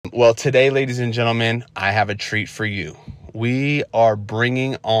Well, today, ladies and gentlemen, I have a treat for you. We are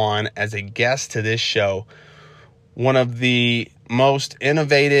bringing on as a guest to this show one of the most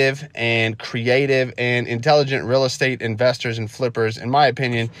innovative and creative and intelligent real estate investors and flippers, in my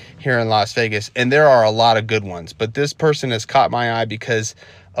opinion, here in Las Vegas. And there are a lot of good ones, but this person has caught my eye because,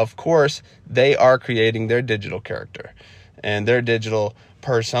 of course, they are creating their digital character and their digital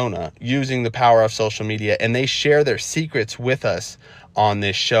persona using the power of social media, and they share their secrets with us on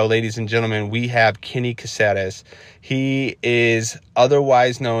this show. Ladies and gentlemen, we have Kenny Caceres. He is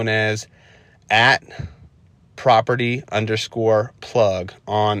otherwise known as at property_plug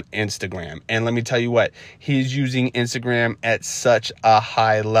on Instagram. And let me tell you what, he's using Instagram at such a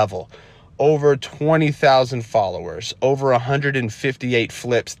high level. Over 20,000 followers, over 158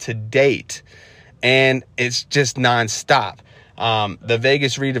 flips to date, and it's just nonstop. The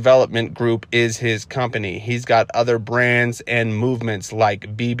Vegas Redevelopment Group is his company. He's got other brands and movements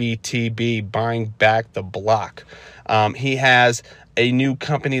like BBTB, Buying Back the Block. He has a new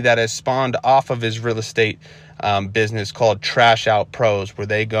company that has spawned off of his real estate business called Trash Out Pros, where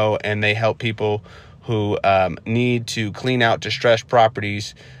they go and they help people who need to clean out distressed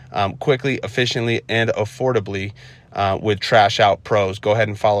properties quickly, efficiently, and affordably with Trash Out Pros. Go ahead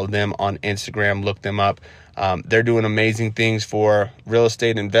and follow them on Instagram. Look them up. They're doing amazing things for real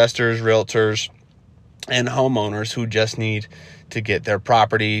estate investors, realtors, and homeowners who just need to get their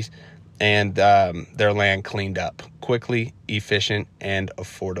properties and their land cleaned up quickly, efficient, and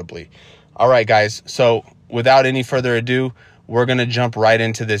affordably. All right, guys. So without any further ado, we're going to jump right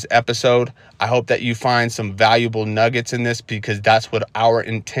into this episode. I hope that you find some valuable nuggets in this, because that's what our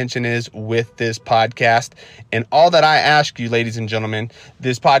intention is with this podcast. And all that I ask you, ladies and gentlemen,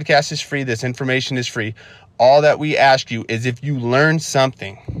 this podcast is free. This information is free. All that we ask you is, if you learn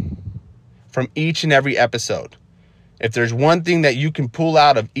something from each and every episode, if there's one thing that you can pull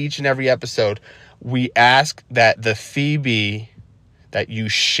out of each and every episode, we ask that the fee be that you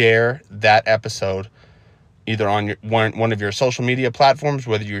share that episode either on your one of your social media platforms,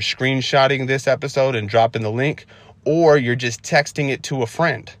 whether you're screenshotting this episode and dropping the link, or you're just texting it to a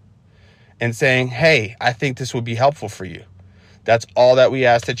friend and saying, hey, I think this would be helpful for you. That's all that we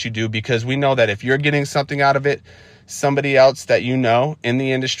ask that you do, because we know that if you're getting something out of it, somebody else that you know in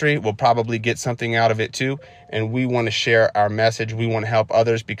the industry will probably get something out of it too. And we want to share our message. We want to help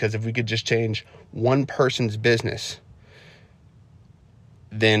others, because if we could just change one person's business,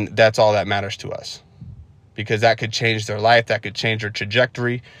 then that's all that matters to us, because that could change their life. That could change their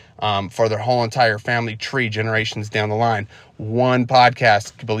trajectory for their whole entire family tree generations down the line. One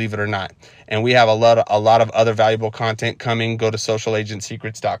podcast, believe it or not. And we have a lot of other valuable content coming. Go to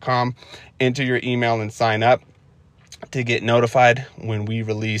socialagentsecrets.com, enter your email, and sign up to get notified when we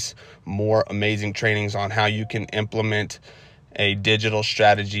release more amazing trainings on how you can implement a digital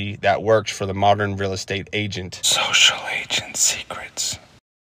strategy that works for the modern real estate agent. Social Agent Secrets.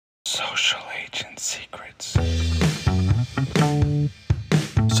 Social Agent Secrets.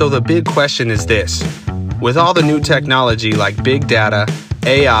 So the big question is this: with all the new technology like big data,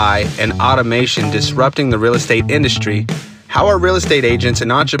 AI, and automation disrupting the real estate industry, how are real estate agents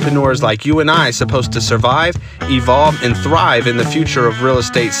and entrepreneurs like you and I supposed to survive, evolve, and thrive in the future of real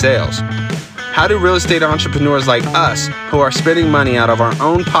estate sales? How do real estate entrepreneurs like us, who are spending money out of our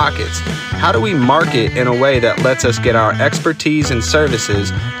own pockets, how do we market in a way that lets us get our expertise and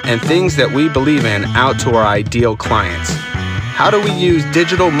services and things that we believe in out to our ideal clients? How do we use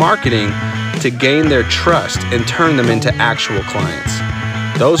digital marketing to gain their trust and turn them into actual clients?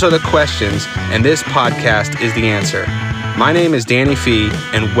 Those are the questions, and this podcast is the answer. My name is Danny Fee,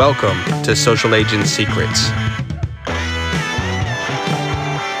 and welcome to Social Agent Secrets.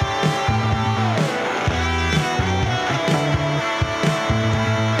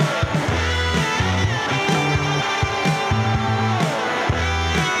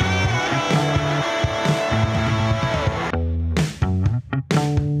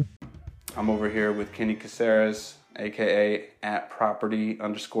 I'm over here with Kenny Caceres, aka at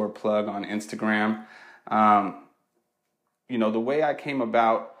property_plug on Instagram. The way I came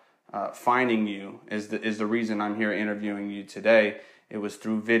about finding you is the reason I'm here interviewing you today. It was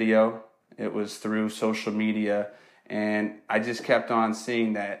through video, it was through social media, and I just kept on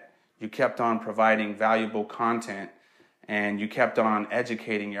seeing that you kept on providing valuable content and you kept on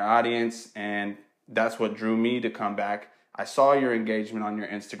educating your audience, and that's what drew me to come back. I saw your engagement on your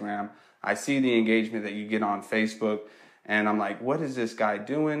Instagram. I see the engagement that you get on Facebook, and I'm like, what is this guy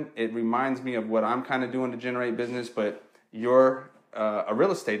doing? It reminds me of what I'm kind of doing to generate business, but you're a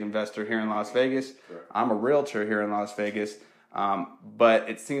real estate investor here in Las Vegas. Sure. I'm a realtor here in Las Vegas, but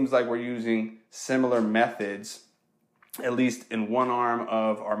it seems like we're using similar methods at least in one arm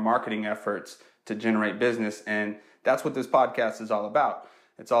of our marketing efforts to generate business. And that's what this podcast is all about.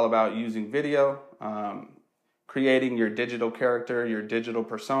 It's all about using video, creating your digital character, your digital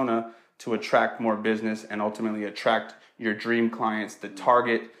persona to attract more business and ultimately attract your dream clients, the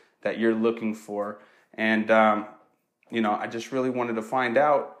target that you're looking for. And, I just really wanted to find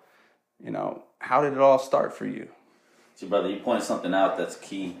out, how did it all start for you? See, brother, you pointed something out that's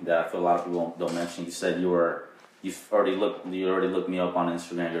key that I feel a lot of people don't mention. You said you already looked me up on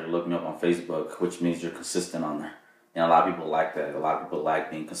Instagram, you already looked me up on Facebook, which means you're consistent on there. And a lot of people like that. A lot of people like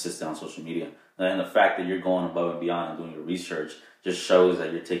being consistent on social media. And the fact that you're going above and beyond and doing your research just shows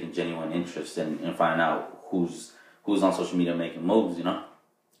that you're taking genuine interest in finding out who's on social media making moves,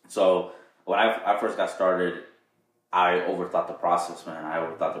 So when I first got started, I overthought the process, man.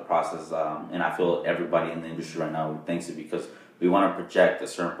 And I feel everybody in the industry right now thinks it because we want to project a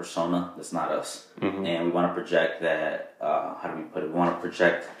certain persona that's not us. Mm-hmm. And we want to project that, how do we put it? We want to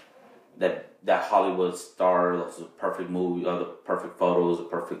project that Hollywood star, the perfect movie, the perfect photos, the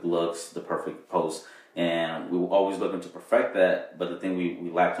perfect looks, the perfect posts. And we were always looking to perfect that, but the thing we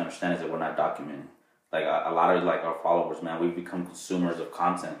lack to understand is that we're not documenting. Like a lot of our followers, man, we've become consumers of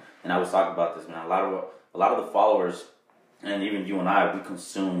content. And I was talking about this, man. A lot of the followers, and even you and I, we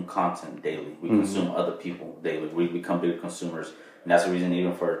consume content daily. We consume other people daily. We become bigger consumers. And that's the reason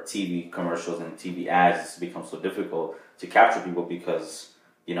even for TV commercials and TV ads, it's become so difficult to capture people because,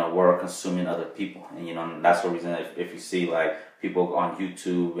 we're consuming other people. And, that's the reason if you see like people on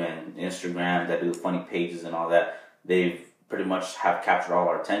YouTube and Instagram that do funny pages and all that, they've pretty much have captured all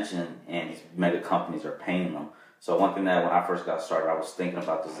our attention and these mega companies are paying them. So one thing that when I first got started, I was thinking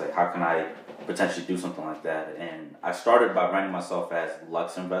about this, like how can I potentially do something like that? And I started by branding myself as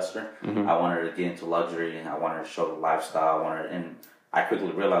Lux Investor. Mm-hmm. I wanted to get into luxury and I wanted to show the lifestyle. And I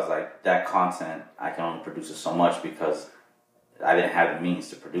quickly realized like that content, I can only produce it so much because I didn't have the means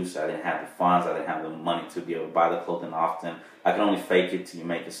to produce it. I didn't have the funds. I didn't have the money to be able to buy the clothing often. I can only fake it till you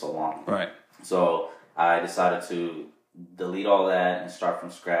make it so long. Right. So I decided to delete all that and start from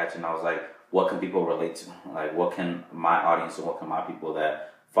scratch. And I was like, what can people relate to? Like, what can my audience and what can my people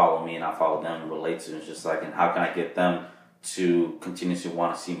that follow me and I follow them relate to? It's just like, and how can I get them to continuously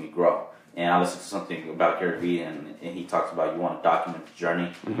want to see me grow? And I listened to something about Gary Vee, and he talks about you want to document the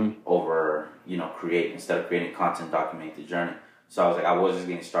journey over, create. Instead of creating content, document the journey. So I was like, I was just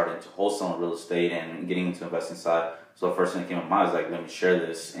getting started into wholesaling real estate and getting into the investing side. So the first thing that came to mind was like, let me share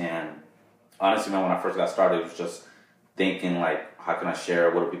this. And honestly, man, when I first got started, it was just thinking like, how can I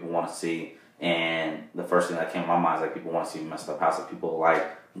share? What do people want to see? And the first thing that came to my mind is like, people want to see messed up houses. People like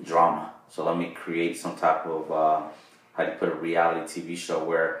drama. So let me create some type of, how do you put a reality TV show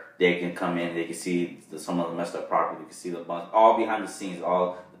where they can come in, they can see some of the messed up property, they can see the bunch, all behind the scenes,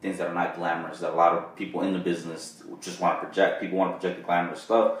 all the things that are not glamorous, that a lot of people in the business just want to project. People want to project the glamorous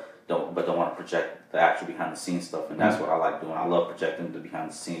stuff, but don't want to project the actual behind the scenes stuff. And that's what I like doing. I love projecting the behind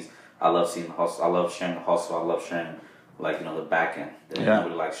the scenes. I love seeing the hustle. I love sharing the hustle. I love sharing, the back end that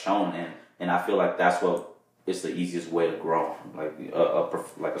nobody likes showing. And I feel like that's what it's the easiest way to grow,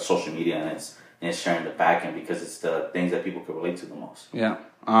 like a social media, and it's sharing the back end because it's the things that people can relate to the most. Yeah.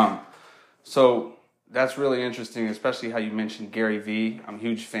 So that's really interesting, especially how you mentioned Gary Vee. I'm a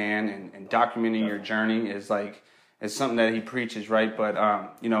huge fan, and documenting your journey is something that he preaches, right? But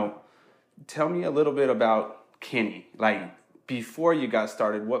tell me a little bit about Kenny. Like before you got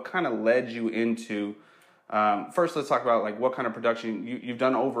started, what kind of led you into? First, let's talk about like what kind of production you've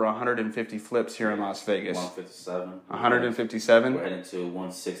done. Over 150 flips here in Las Vegas. 157. 157. We're heading to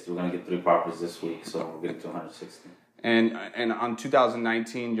 160. We're gonna get 3 properties this week, so we're getting to 160. And on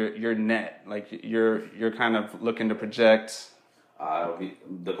 2019, you're net, like you're kind of looking to project.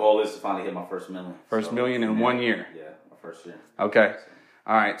 The goal is to finally hit my first million. First million in 1 year. Yeah, my first year. Okay,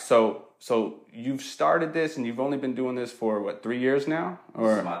 all right. So you've started this, and you've only been doing this for what, 3 years now? Or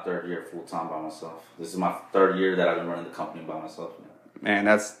this is my 3rd year full time by myself. This is my 3rd year that I've been running the company by myself. Man,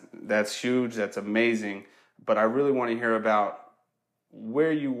 that's huge. That's amazing. But I really want to hear about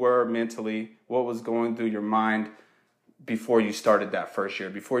where you were mentally, what was going through your mind before you started that first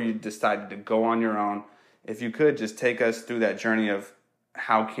year, before you decided to go on your own. If you could just take us through that journey of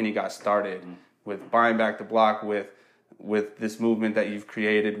how Kenny got started with buying back the block, with this movement that you've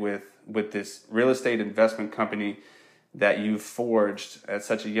created, with this real estate investment company that you forged at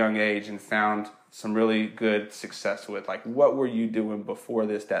such a young age and found some really good success with. Like, what were you doing before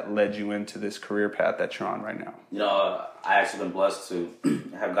this that led you into this career path that you're on right now? I actually been blessed to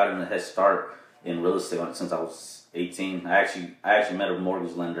have gotten a head start in real estate since I was 18. I actually met a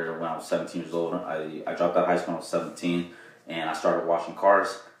mortgage lender when I was 17 years old. I dropped out of high school when I was 17, and I started washing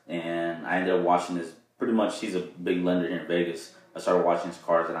cars. And I ended up washing this pretty much he's a big lender here in Vegas. I started watching his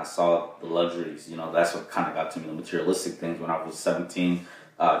cars and I saw the luxuries. You know, that's what kind of got to me, the materialistic things. When I was 17,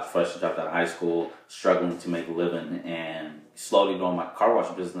 fresh dropped out of high school, struggling to make a living, and slowly growing my car wash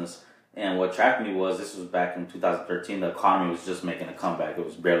business. And what attracted me was, this was back in 2013. The economy was just making a comeback. It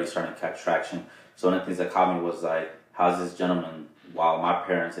was barely starting to catch traction. So one of the things that caught me was like, how's this gentleman, while my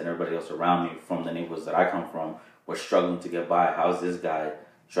parents and everybody else around me from the neighborhoods that I come from were struggling to get by, how's this guy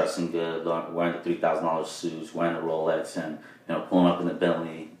dressing good, wearing the $3,000 suits, wearing the Rolex, and pulling up in the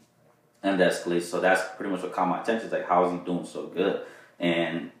Bentley and the Escalade. So that's pretty much what caught my attention. It's like, how is he doing so good?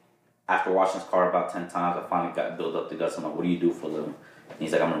 And after washing his car about 10 times, I finally got built up the guts. I'm like, what do you do for a living? And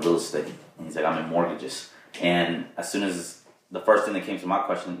he's like, I'm in real estate. And he's like, I'm in mortgages. And as soon as the first thing that came to my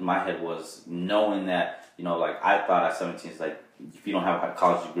question in my head was knowing that, like I thought at 17, it's like, if you don't have a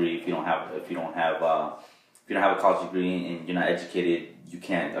college degree, if you don't have a college degree and you're not educated, you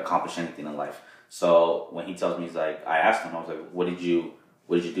can't accomplish anything in life. So when he tells me, he's like, I asked him, I was like, what did you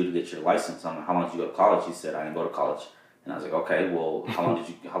do to get your license? I'm like, how long did you go to college? He said, I didn't go to college. And I was like, okay, well, how long did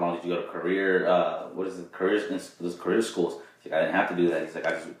you go to career? Career schools? He's like, I didn't have to do that. He's like,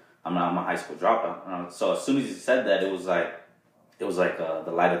 I'm a high school dropout. So as soon as he said that, it was like the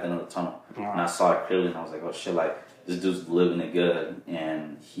light at the end of the tunnel. Wow. And I saw it clearly, and I was like, oh shit, like this dude's living it good,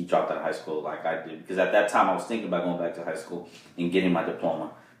 and he dropped out of high school like I did. Because at that time, I was thinking about going back to high school and getting my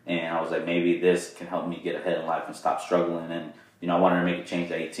diploma. And I was like, maybe this can help me get ahead in life and stop struggling. And, I wanted to make a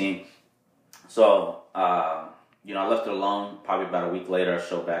change at 18. So, I left it alone. Probably about a week later, I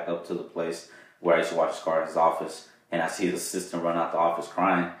showed back up to the place where I used to watch his car at his office. And I see his assistant run out the office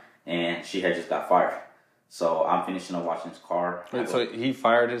crying. And she had just got fired. So I'm finishing up watching his car. Wait, so he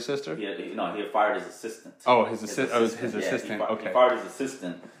fired his sister? He had fired his assistant. Oh, his assistant. Okay. He fired his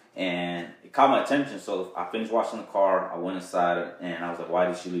assistant. And it caught my attention, so I finished washing the car. I went inside, and I was like, "Why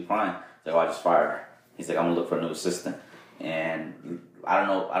did she leave crying?" He's like, "Oh, I just fired her." He's like, "I'm gonna look for a new assistant." And I don't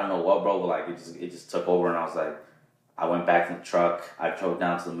know what, bro, but like it just took over, and I was like, I went back in the truck. I drove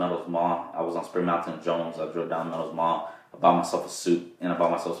down to the Meadows Mall. I was on Spring Mountain and Jones. I drove down to Meadows Mall. I bought myself a suit and I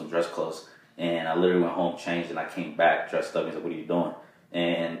bought myself some dress clothes. And I literally went home, changed, and I came back dressed up. He's like, "What are you doing?"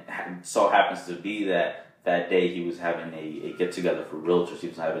 And so happens to be that day he was having a get together for realtors. He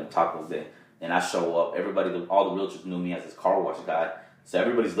was having a taco day, and I show up. All the realtors knew me as this car wash guy. So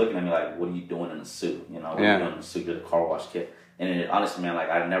everybody's looking at me like, "What are you doing in a suit? What are you doing in a suit? You're the car wash kid." And honestly, man,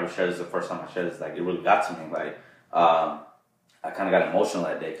 like I never shared this. The first time I shared this, like it really got to me. Like I kind of got emotional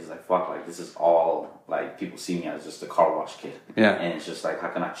that day because like fuck, like this is all like people see me as just a car wash kid. Yeah. And it's just like, how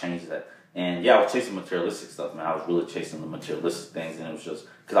can I change that? And yeah, I was chasing materialistic stuff, man. I was really chasing the materialistic things, and it was just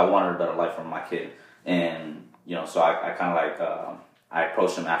because I wanted a better life for my kid. And so I kind of like I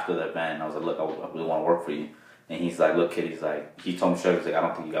approached him after the event, and I was like, "Look, I really want to work for you." And he's like, "Look, kid," he told me straight, he's like, "I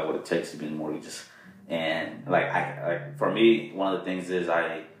don't think you got what it takes to be in mortgages." And like for me, one of the things is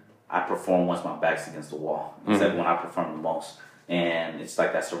I perform once my back's against the wall. It's like when I perform the most, and it's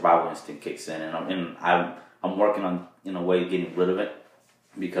like that survival instinct kicks in, and I'm working on in a way getting rid of it.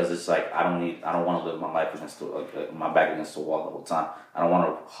 Because it's like I don't want to live my life against my back against the wall the whole time. I don't want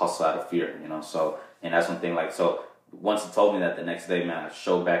to hustle out of fear, So, and that's one thing. Like, so once he told me that, the next day, man, I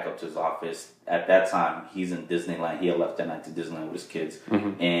showed back up to his office. At that time, he's in Disneyland. He had left that night to Disneyland with his kids,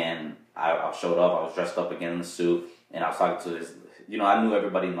 and I showed up. I was dressed up again in the suit, and I was talking to his. I knew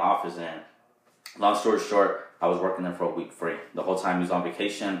everybody in the office, and long story short, I was working there for a week free. The whole time he was on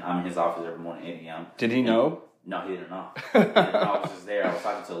vacation, I'm in his office every morning, 8 a.m. Did he know? No, he didn't know. I was just there. I was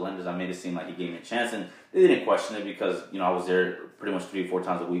talking to the lenders. I made it seem like he gave me a chance, and they didn't question it because I was there pretty much 3 or 4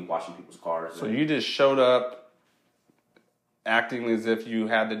 times a week washing people's cars. So you just showed up, acting as if you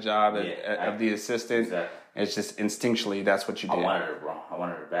had the job of the assistant. Exactly. It's just instinctually that's what you did. I wanted her, bro. I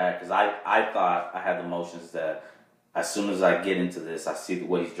wanted her back because I thought I had the motions that as soon as I get into this, I see the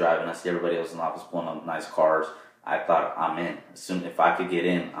way he's driving. I see everybody else in the office pulling up nice cars. I thought I'm in. If I could get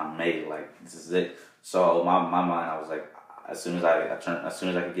in, I'm made. Like this is it. So my mind, I was like, as soon as I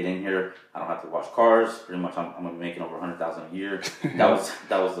could get in here, I don't have to wash cars. Pretty much, I'm gonna be making over $100,000 a year. That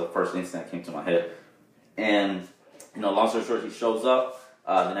was the first instant that came to my head. And long story short, he shows up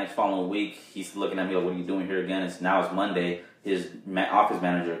the next following week. He's looking at me like, "What are you doing here again?" It's Monday. His office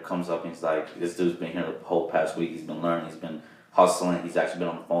manager comes up and he's like, "This dude's been here the whole past week. He's been learning. He's been hustling. He's actually been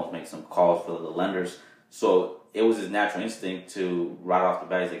on the phones making some calls for the lenders." So it was his natural instinct to right off the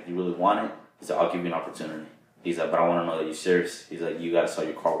bat. He's like, "You really want it?" He said, "I'll give you an opportunity." He's like, "But I want to know that you're serious." He's like, "You got to sell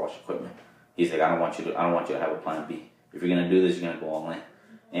your car wash equipment." He's like, I don't want you to have a plan B. If you're gonna do this, you're gonna go all in."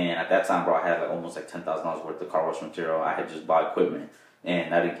 And at that time, bro, I had almost $10,000 worth of car wash material. I had just bought equipment,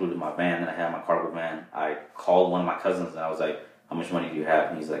 and that included my van. And I had my cargo van. I called one of my cousins, and I was like, how much money do you have?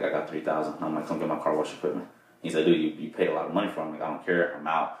 And he's like, I got 3,000. I'm like, come get my car wash equipment. He's like, dude, you paid a lot of money for it. I'm like, I don't care. I'm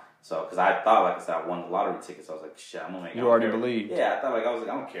out. So, because I thought, like I said, I won the lottery tickets. I was like, shit, I'm gonna make. You already believed. Yeah, I thought like I was like,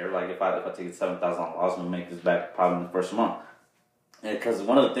 I don't care. Like if I take a $7,000 loss, I'm gonna make this back probably in the first month. And because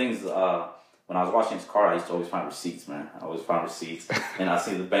one of the things when I was washing his car, I used to always find receipts, man. I always find receipts, and I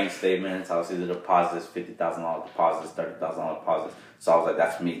see the bank statements. I see the deposits, $50,000 deposits, $30,000 deposits. So I was like,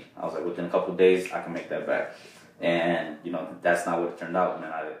 that's me. I was like, within a couple of days, I can make that back. And you know, that's not what it turned out,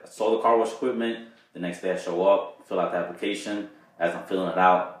 man. I sold the car wash equipment. The next day, I show up, fill out the application. As I'm filling it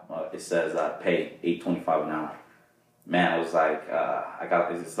out, it says pay $8.25 an hour. Man, I was like,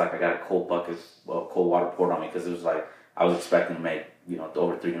 it's like I got a cold bucket of cold water poured on me, because it was like I was expecting to make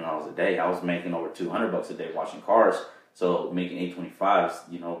over $300 a day. I was making over $200 a day washing cars. So making $8.25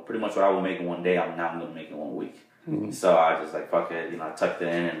 is pretty much what I was making one day. I'm going to make it 1 week. Mm-hmm. So I just like fuck it, I tucked it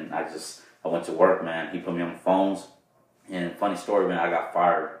in, and I went to work, man. He put me on the phones, and funny story, man, I got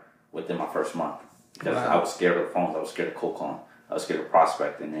fired within my first month because I was scared of the phones. I was scared of cold calling. I was scared of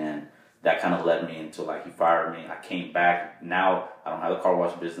prospecting, and that kind of led me into like he fired me. I came back. Now I don't have a car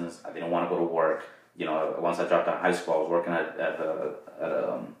wash business. I didn't want to go to work. Once I dropped out of high school, I was working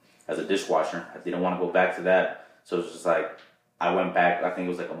as a dishwasher. I didn't want to go back to that. So it was just like I went back. I think it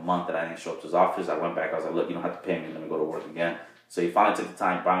was like a month that I didn't show up to his office. I went back. I was like, look, you don't have to pay me. Let me go to work again. So he finally took the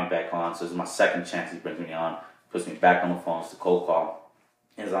time, brought me back on. So this is my second chance he brings me on, puts me back on the phones to cold call.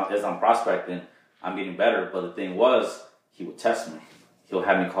 As I'm prospecting, I'm getting better. But the thing was, he would test me. He'll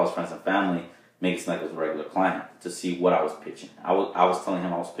have me call his friends and family, make it seem like it was a regular client, to see what I was pitching. I was telling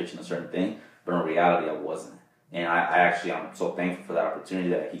him I was pitching a certain thing, but in reality, I wasn't. And I'm so thankful for that opportunity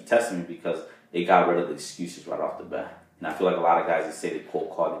that he tested me, because it got rid of the excuses right off the bat. And I feel like a lot of guys, they say they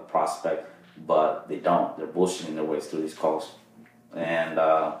cold call, they prospect, but they don't. They're bullshitting their ways through these calls. And,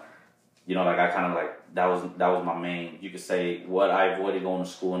 like I kind of like, that was my main, you could say, what I avoided going to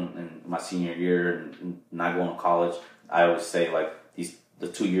school in my senior year and not going to college. I always say, like, the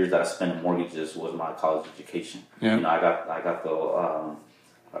 2 years that I spent in mortgages was my college education. Yeah. I got the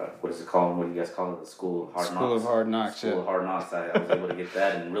what is it called? What do you guys call it? The School of Hard Knocks. School of Hard Knocks. School of Hard Knocks. I was able to get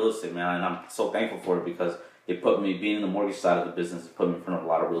that in real estate, man, and I'm so thankful for it, because it put me, being in the mortgage side of the business, it put me in front of a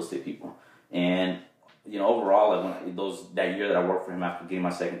lot of real estate people. And overall, like that year that I worked for him after getting my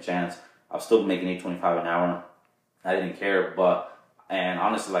second chance, I was still making $8.25 an hour. I didn't care, and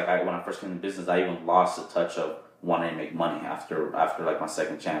honestly, like when I first came into business, I even lost the touch of wanting to make money after like my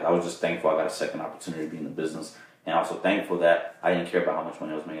second chance. I was just thankful I got a second opportunity to be in the business, and also thankful that I didn't care about how much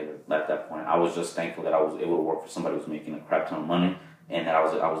money I was making at that point. I was just thankful that I was able to work for somebody who was making a crap ton of money, and that I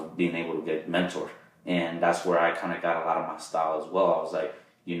was being able to get mentored. And that's where I kind of got a lot of my style as well. I was like,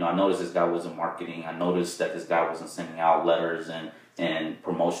 I noticed this guy wasn't marketing. I noticed that this guy wasn't sending out letters and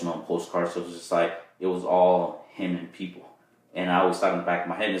promotional and postcards. So it was just like, it was all him and people. And I always thought in the back of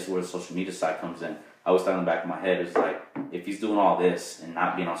my head, and this is where the social media side comes in, I always thought in the back of my head, it's like, if he's doing all this and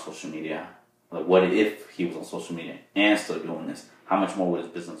not being on social media, like what if he was on social media and still doing this? How much more would his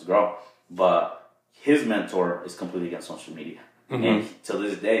business grow? But his mentor is completely against social media. Mm-hmm. And to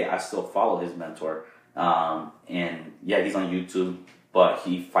this day, I still follow his mentor. And yeah, he's on YouTube, but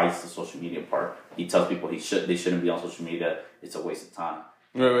he fights the social media part. He tells people they shouldn't be on social media. It's a waste of time.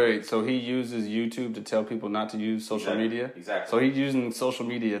 Wait. So he uses YouTube to tell people not to use social media? Exactly. So he's using social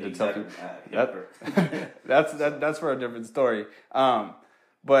media to tell people. That's for a different story.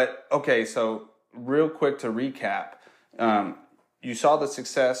 But okay, so real quick to recap, you saw the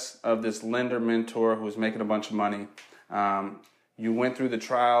success of this lender mentor who was making a bunch of money. You went through the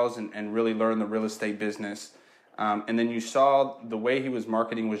trials and really learned the real estate business. And then you saw the way he was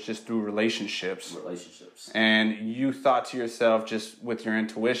marketing was just through relationships. And you thought to yourself, just with your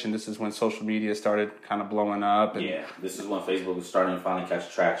intuition, this is when social media started kind of blowing up. Yeah, this is when Facebook was starting to finally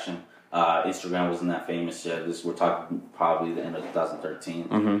catch traction. Instagram wasn't that famous yet. We're talking probably the end of 2013.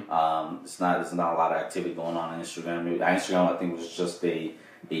 Mm-hmm. It's not a lot of activity going on Instagram. Instagram, I think, was just a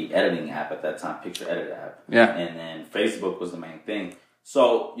editing app at that time, picture edit app. Yeah. And then Facebook was the main thing.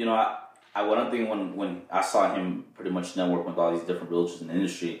 So, one thing when I saw him pretty much network with all these different realtors in the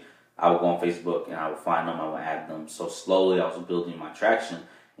industry, I would go on Facebook and I would find them, I would add them. So slowly I was building my traction,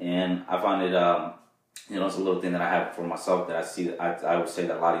 and I find it, it's a little thing that I have for myself that I see. I would say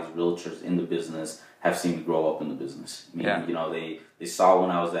that a lot of these realtors in the business have seen me grow up in the business. Meaning, they saw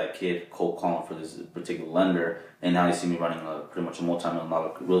when I was that kid cold calling for this particular lender, and now they see me running pretty much a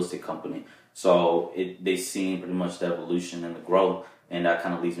multi-million-dollar real estate company. So they seen pretty much the evolution and the growth. And that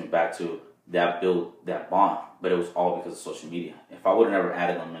kind of leads me back to that build, that bond. But it was all because of social media. If I would have never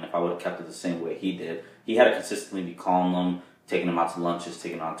added them, and if I would have kept it the same way he did, he had to consistently be calling them, taking them out to lunches,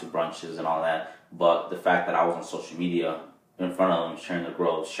 taking them out to brunches and all that. But the fact that I was on social media, in front of them, sharing the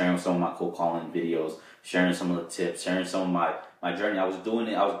growth, sharing some of my cold calling videos, sharing some of the tips, sharing some of my journey. I was doing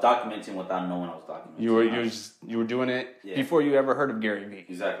it. I was documenting without knowing I was documenting. You were doing it before you ever heard of Gary Vee.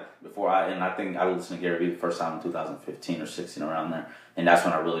 Exactly. I think I listened to Gary Vee the first time in 2015 or 16, around there, and that's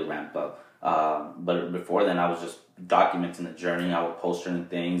when I really ramped up. But before then, I was just documenting the journey. I would post certain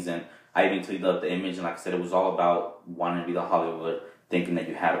things, and I even cleaned up the image. And like I said, it was all about wanting to be the Hollywood, thinking that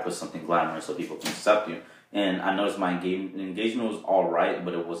you had to put something glamorous so people can accept you. And I noticed my engagement was all right,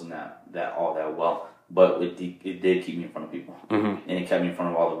 but it wasn't that all that well. But it did keep me in front of people, and it kept me in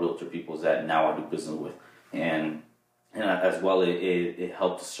front of all the realtor people that now I do business with, and as well it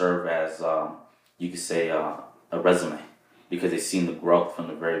helped to serve as you could say a resume, because they seen the growth from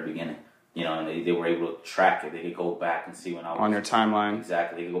the very beginning, and they were able to track it. They could go back and see when I was on your timeline.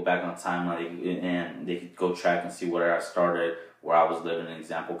 Exactly, they could go back on the timeline and they could go track and see where I started, where I was living, an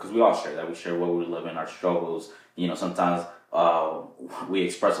example, because we all share that. We share where we were living, our struggles. Sometimes we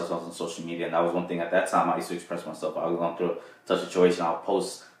express ourselves on social media, and that was one thing at that time I used to express myself. I was going through a tough situation. I'll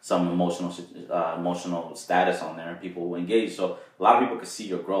post some emotional status on there, and people will engage. So a lot of people can see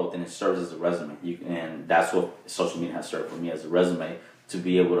your growth, and it serves as a resume. And that's what social media has served for me, as a resume, to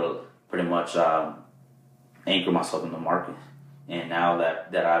be able to pretty much anchor myself in the market. And now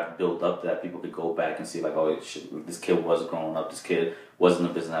that I've built up that, people could go back and see like, oh, this kid was growing up. This kid was in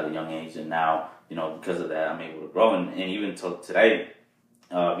the business at a young age, and now, because of that, I'm able to grow. And even till today,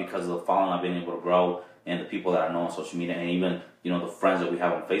 because of the following, I've been able to grow, and the people that I know on social media, and even, the friends that we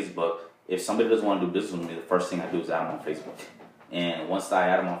have on Facebook. If somebody doesn't want to do business with me, the first thing I do is add them on Facebook. And once I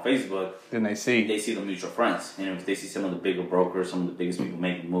add them on Facebook, then they see the mutual friends. And if they see some of the bigger brokers, some of the biggest people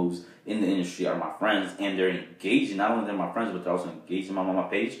making moves in the industry are my friends, and they're engaging, not only they're my friends, but they're also engaging on my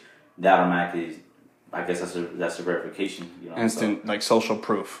page, that automatically, I guess that's a verification. Instant, like social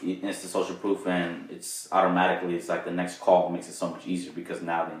proof. Instant social proof, and it's like the next call makes it so much easier, because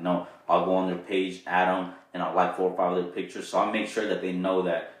now they know. I'll go on their page, add them, and I'll like 4 or 5 of their pictures. So I make sure that they know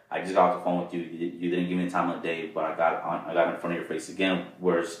that I just got off the phone with you. You didn't give me the time of the day, but I got in front of your face again.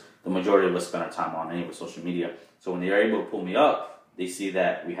 Whereas the majority of us spend our time on any social media. So when they're able to pull me up, they see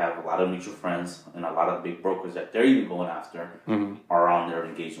that we have a lot of mutual friends, and a lot of the big brokers that they're even going after are on there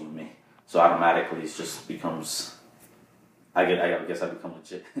engaging with me. So automatically, it just becomes, I guess I become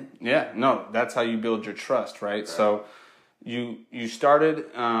legit. Yeah, no, that's how you build your trust, right? So you started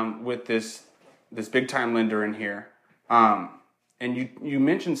with this big time lender in here, and you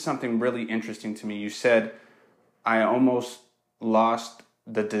mentioned something really interesting to me. You said, I almost lost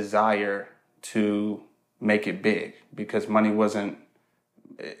the desire to make it big because money wasn't.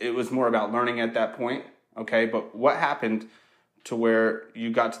 It was more about learning at that point, okay? But what happened to where you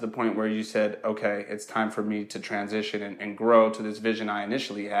got to the point where you said, okay, it's time for me to transition and grow to this vision I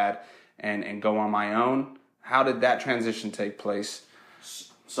initially had and go on my own? How did that transition take place?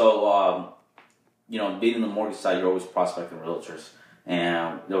 So, being in the mortgage side, you're always prospecting realtors.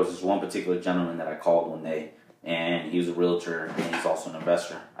 And there was this one particular gentleman that I called one day, and he was a realtor and he's also an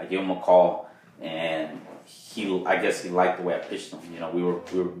investor. I gave him a call, and I guess he liked the way I pitched him. We were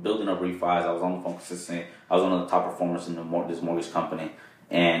building up refis. I was on the phone consistently. I was one of the top performers in this mortgage company,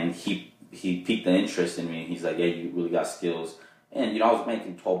 and he piqued the interest in me. He's like, "Yeah, you really got skills." And I was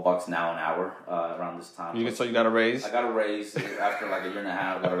making $12 now an hour around this time. So you got a raise? I got a raise after like a year and a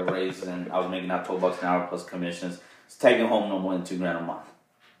half. I got a raise, and I was making now $12 an hour plus commissions. It's taking home no more than $2,000 a month.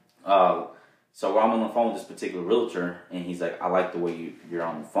 So I'm on the phone with this particular realtor, and he's like, "I like the way you're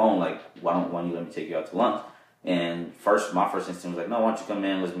on the phone. Like, why don't you let me take you out to lunch?" And my first instinct was like, "No, why don't you come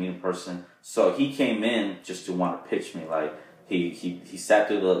in? Let's meet in person." So he came in just to want to pitch me. Like he sat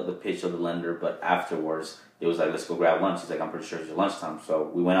through the pitch of the lender, but afterwards it was like, "Let's go grab lunch." He's like, "I'm pretty sure it's your lunchtime." So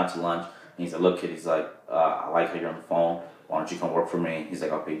we went out to lunch, and he's like, "Look, kid," he's like, "I like how you're on the phone. Why don't you come work for me?" He's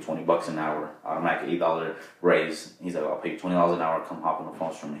like, "I'll pay you $20 an hour. Automatic $8 raise." He's like, "I'll pay you $20 an hour. Come hop on the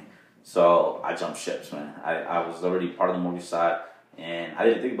phones for me." So I jumped ships, man. I was already part of the mortgage side, and I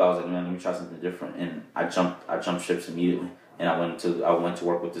didn't think about it. I was like, "Man, let me try something different." And I jumped ships immediately, and I went to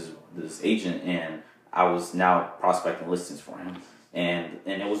work with this agent, and I was now prospecting listings for him. And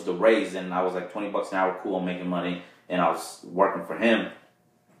it was the raise, and I was like $20 an hour, cool, I'm making money, and I was working for him.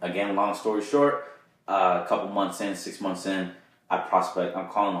 Again, long story short, a couple months in, 6 months in, I'm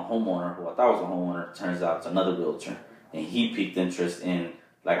calling a homeowner who I thought was a homeowner. Turns out it's another realtor, and he piqued interest in,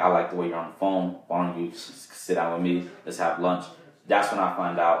 like, "I like the way you're on the phone. Why don't you sit down with me? Let's have lunch." That's when I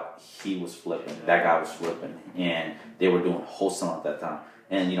found out he was flipping. That guy was flipping, and they were doing wholesale at that time.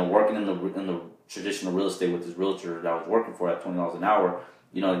 And working in the traditional real estate with this realtor that I was working for at $20 an hour,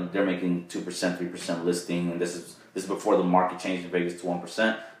 they're making 2%, 3% listing, and this is before the market changed in Vegas to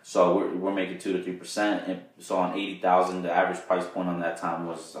 1%. So we're making 2 to 3%. And so on 80,000, the average price point on that time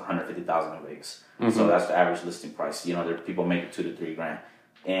was 150,000 in Vegas. So that's the average listing price. You know, there are people making 2 to 3 grand.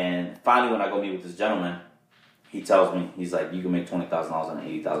 And finally, when I go meet with this gentleman, he tells me, he's like, you can make $20,000 on an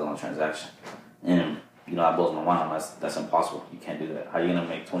 $80,000 transaction. And you know, that blows my mind. That's impossible. You can't do that. How are you gonna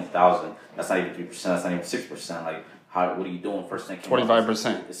make 20,000? That's not even 3%. That's not even 6%. Like, what are you doing? First thing,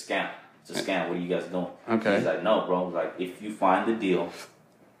 25%. It's a scam. It's a scam. What are you guys doing? Okay. He's like, no, bro. Like, if you find the deal,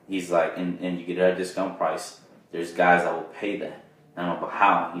 he's like, and you get it at a discount price, there's guys that will pay that. And I'm like, but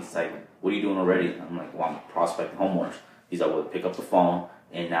how? He's like, what are you doing already? I'm like, well, I'm prospecting homeowners. He's like, well, pick up the phone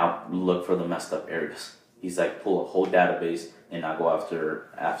and now look for the messed up areas. He's like, pull a whole database and now go after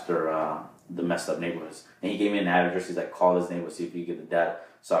the messed up neighborhoods. And he gave me an address. He's like, call this neighborhood, see if you get the data.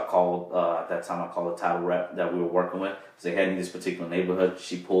 So I called, at that time, I called the title rep that we were working with. He's like, hey, in this particular neighborhood,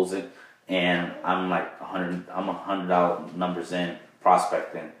 she pulls it. And I'm like $100 numbers in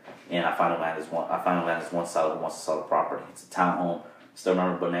prospecting. And I finally land this one seller who wants to sell the property. It's a townhome. Still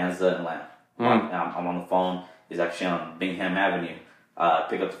remember Bonanza and Lamb. I'm on the phone. He's actually on Bingham Avenue.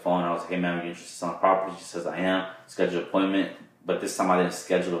 Pick up the phone. I was like, hey man, are you interested in selling property? She says, I am. Schedule an appointment. But this time I didn't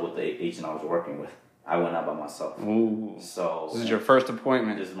schedule it with the agent I was working with. I went out by myself. Ooh. So this is your first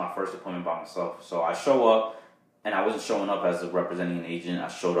appointment. This is my first appointment by myself. So I show up, and I wasn't showing up as representing an agent. I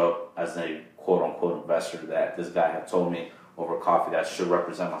showed up as a quote-unquote investor that this guy had told me over coffee that I should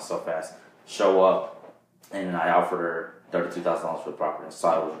represent myself as. Show up, and I offered her $32,000 for the property. I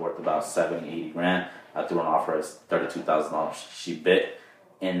saw it was worth about 70, 80 grand. I threw an offer as $32,000. She bit,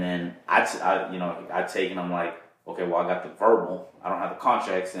 and then I take, and I'm like, okay, well, I got the verbal. I don't have the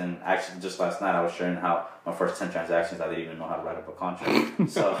contracts. And actually, just last night, I was sharing how my first 10 transactions, I didn't even know how to write up a contract.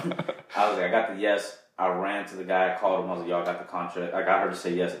 So I was like, I got the yes. I ran to the guy. I called him. I was like, y'all got the contract. I got her to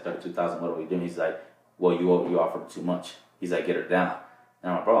say yes at $32,000. What are we doing? He's like, well, you offered too much. He's like, get her down.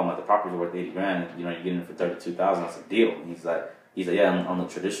 And I'm like, bro, I'm like, the property's worth 80 grand. And, you're getting it for $32,000. That's a deal. And he's like, yeah, I'm on the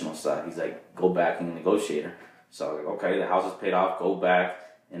traditional side. He's like, go back and negotiate her. So I was like, okay, the house is paid off. Go back.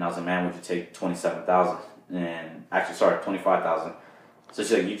 And I was like, man, would you take $27,000? And actually, sorry, $25,000. So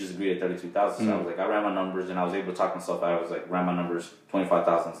she's like, you just agreed at $32,000. So I was like, I ran my numbers and I was able to talk myself out. I was like, ran my numbers,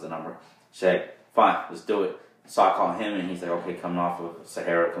 $25,000 is the number. She's like, fine, let's do it. So I call him and he's like, okay, coming off of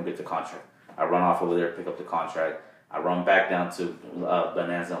Sahara, come get the contract. I run off over there, pick up the contract. I run back down to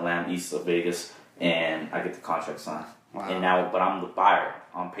Bonanza and Lamb, east of Vegas, and I get the contract signed. Wow. And now, but I'm the buyer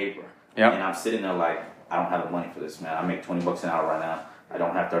on paper. Yep. And I'm sitting there like, I don't have the money for this, man. I make $20 an hour right now. I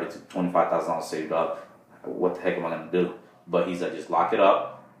don't have $25,000 saved up. What the heck am I going to do? But he's like, just lock it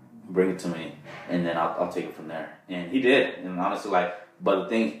up, bring it to me, and then I'll take it from there. And he did. And honestly, but the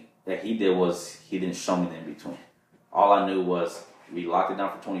thing that he did was he didn't show me the in-between. All I knew was we locked it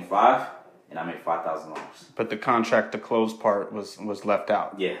down for $25,000, and I made $5,000. But the contract to close part was left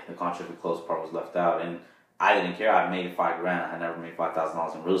out. Yeah, the contract to close part was left out. And I didn't care. I made $5,000. I never made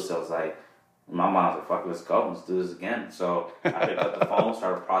 $5,000 in real estate. I was like, in my mind, I was like, fuck, let's go. Let's do this again. So I picked up the phone,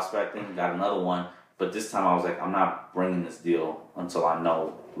 started prospecting, got another one. But this time I was like, I'm not bringing this deal until I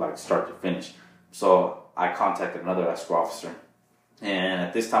know, start to finish. So I contacted another escrow officer. And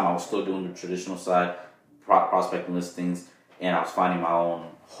at this time, I was still doing the traditional side, prospecting listings, and I was finding my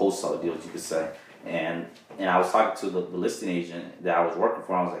own wholesale deals, you could say. And I was talking to the listing agent that I was working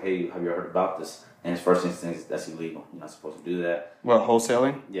for. I was like, hey, have you ever heard about this? And his first instinct is that's illegal. You're not supposed to do that. What,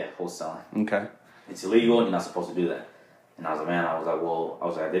 wholesaling? Yeah, wholesaling. Okay. It's illegal. You're not supposed to do that. And I was like, man,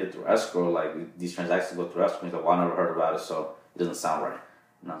 I did it through escrow. Like, these transactions go through escrow. He's like, well, I never heard about it, so it doesn't sound right.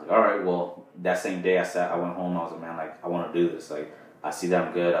 And I was like, all right, well, that same day I went home. I was like, man, I want to do this. Like, I see that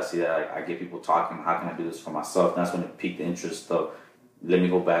I'm good. I see that I get people talking. How can I do this for myself? And that's when it piqued the interest of, let me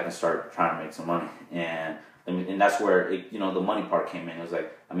go back and start trying to make some money. And that's where the money part came in. It was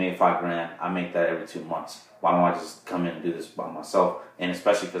like, I made $5,000. I make that every 2 months. Why don't I just come in and do this by myself? And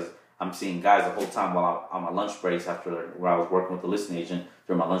especially because I'm seeing guys the whole time while on my lunch breaks where I was working with the listing agent.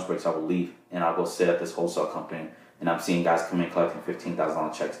 During my lunch breaks, I would leave and I'll go sit at this wholesale company. And I'm seeing guys come in collecting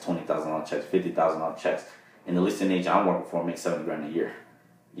 $15,000 checks, $20,000 checks, $50,000 checks. And the listing agent I'm working for makes $70,000 a year.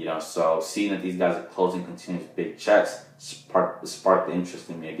 So seeing that these guys are closing continuous big checks sparked the interest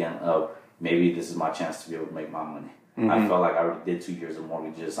in me again of maybe this is my chance to be able to make my money. Mm-hmm. I felt like I already did 2 years of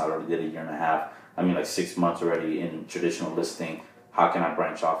mortgages. I already did a year and a half. 6 months already in traditional listing. How can I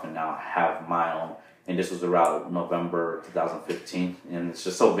branch off and now have my own? And this was around November 2015. And it's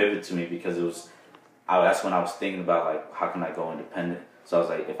just so vivid to me because that's when I was thinking about how can I go independent. So I was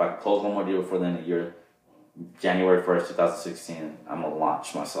like, if I could close one more deal before the end of the year, January 1st, 2016, I'm going to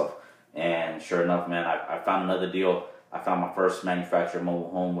launch myself. And sure enough, man, I found another deal I found my first manufactured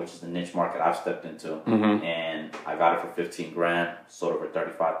mobile home, which is the niche market I've stepped into, and I got it for 15 grand, sold it for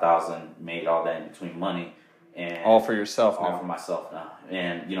 35,000, made all that in between money, and all for yourself all now. for myself now.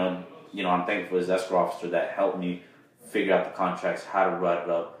 And I'm thankful for his escrow officer that helped me figure out the contracts, how to write it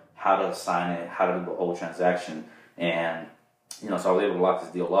up, how to sign it, how to do the whole transaction, and so I was able to lock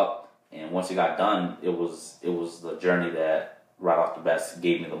this deal up. And once it got done, it was the journey that right off the bat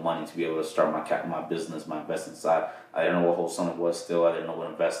gave me the money to be able to start my business, my investing side. I didn't know what wholesaling was still. I didn't know what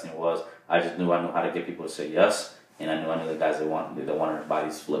investing was. I just knew I knew how to get people to say yes, and I knew the guys that wanted to buy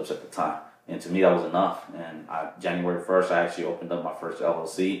these flips at the time. And to me, that was enough. And January 1st, I actually opened up my first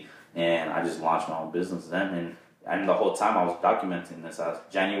LLC, and I just launched my own business then. And the whole time I was documenting this.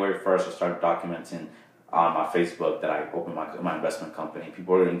 January 1st, I started documenting on my Facebook that I opened my investment company.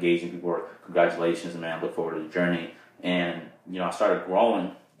 People were engaging. People were, congratulations, man, I look forward to the journey. And, I started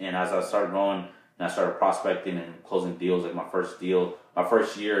growing. And as I started growing, and I started prospecting and closing deals, like my first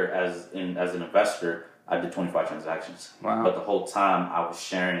year as an investor, I did 25 transactions. Wow. But the whole time I was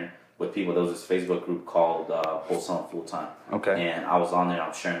sharing with people. There was this Facebook group called Wholesaling Full Time. Okay. And I was on there, I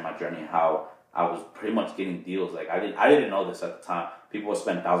was sharing my journey, how I was pretty much getting deals. Like I didn't know this at the time. People would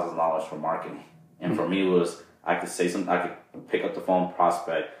spend thousands of dollars for marketing. And for me, it was, I could say something, I could pick up the phone,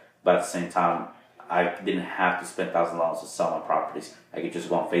 prospect, but at the same time, I didn't have to spend thousands of dollars to sell my properties. I could just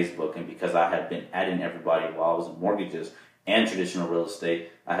go on Facebook, and because I had been adding everybody while I was in mortgages and traditional real estate,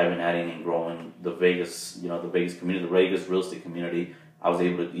 I had been adding and growing the Vegas, the Vegas community, the Vegas real estate community. I was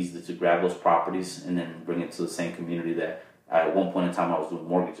able to easily to grab those properties and then bring it to the same community that at one point in time I was doing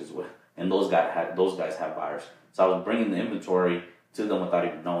mortgages with, and those guys had buyers. So I was bringing the inventory to them without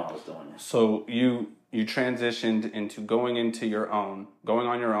even knowing I was doing it. So you transitioned into going on your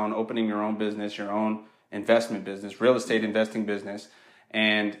own, opening your own business, your own investment business, real estate investing business,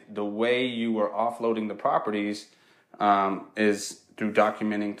 and the way you were offloading the properties is through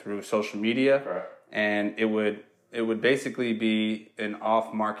documenting through social media. Correct. And it would basically be an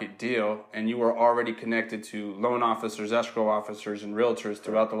off-market deal, and you were already connected to loan officers, escrow officers, and realtors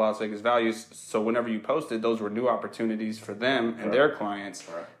throughout the Las Vegas Valley. So whenever you posted, those were new opportunities for them and their clients,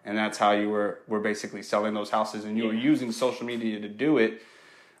 and that's how you were basically selling those houses, and you were using social media to do it.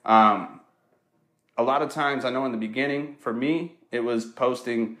 A lot of times, I know in the beginning, for me, it was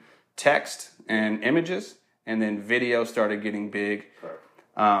posting text and images, and then video started getting big.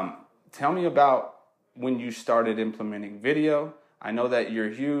 Tell me about when you started implementing video. I know that you're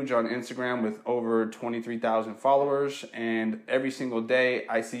huge on Instagram with over 23,000 followers, and every single day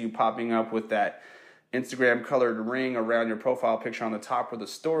I see you popping up with that Instagram colored ring around your profile picture on the top where the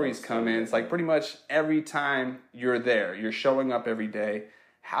stories come in. It's like pretty much every time you're there, you're showing up every day.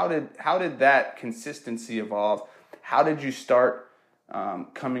 How did that consistency evolve? How did you start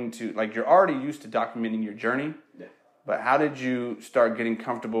coming to, like, you're already used to documenting your journey, but how did you start getting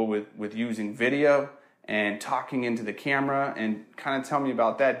comfortable with using video and talking into the camera? And kind of tell me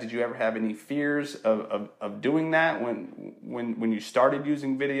about that. Did you ever have any fears of doing that when you started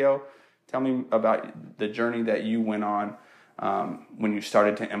using video? Tell me about the journey that you went on when you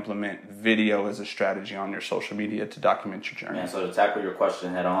started to implement video as a strategy on your social media to document your journey. Man, so to tackle your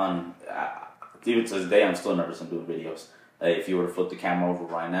question head on, even to this day, I'm still nervous in doing videos. If you were to flip the camera over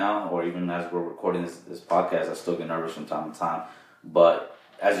right now, or even as we're recording this podcast, I still get nervous from time to time. But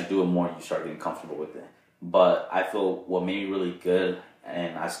as you do it more, you start getting comfortable with it. But I feel what made me really good,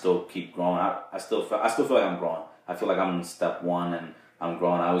 and I still keep growing. I still feel like I'm growing. I feel like I'm in step one and I'm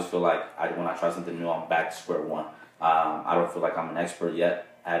growing. I always feel like when I try something new, I'm back to square one. I don't feel like I'm an expert yet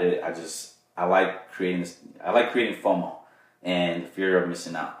at it. I like creating this. I like creating FOMO and fear of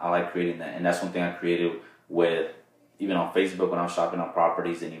missing out. I like creating that, and that's one thing I created with, even on Facebook when I was shopping on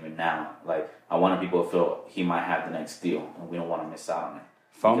properties, and even now. Like, I wanted people to feel he might have the next deal, and we don't want to miss out on it.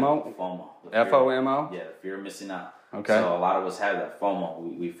 FOMO? FOMO. FOMO? Yeah, the fear of missing out. Okay. So a lot of us have that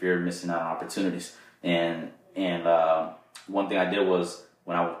FOMO. We fear missing out on opportunities. And one thing I did was,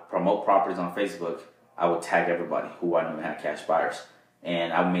 when I would promote properties on Facebook, I would tag everybody who I knew had cash buyers.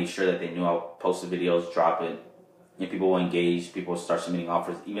 And I would make sure that they knew I would post the videos, drop it, and people will engage. People will start submitting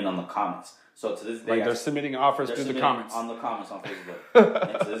offers, even on the comments. So to this day, like they're submitting offers through the comments. On the comments on Facebook.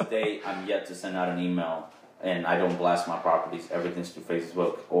 And to this day, I'm yet to send out an email, and I don't blast my properties. Everything's through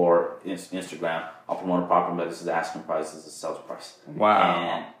Facebook or Instagram. I'll promote a property, but this is the asking price, this is the sales price.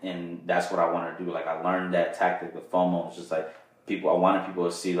 Wow. And that's what I want to do. Like, I learned that tactic with FOMO. It's just like I wanted people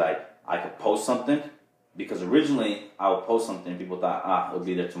to see, like, I could post something, because originally I would post something and people thought, it'll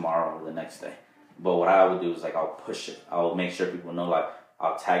be there tomorrow or the next day. But what I would do is, like, I'll push it. I'll make sure people know, like,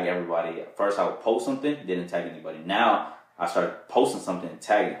 I'll tag everybody. First, I would post something, didn't tag anybody. Now, I started posting something and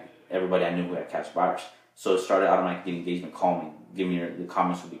tagging everybody I knew who had cash buyers. So it started automatically getting engagement. Call me. Give me the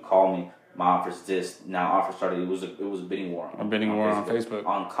comments would be call me. My offer's this. Now offer started. It was a bidding war. A bidding war on Facebook.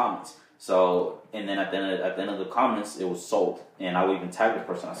 On comments. So and then at the end of the comments, it was sold, and I would even tag the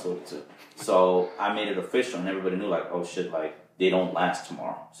person I sold it to. So I made it official, and everybody knew like, oh shit, like they don't last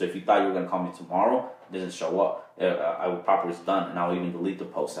tomorrow. So if you thought you were gonna call me tomorrow, it doesn't show up. I would properly done, and I would even delete the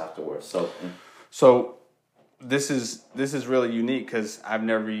post afterwards. So this is really unique because I've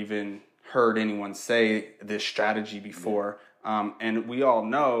never even heard anyone say this strategy before. And we all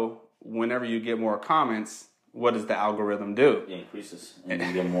know whenever you get more comments, what does the algorithm do? It increases, and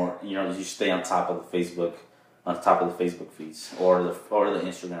you get more. You stay on top of the Facebook feeds or the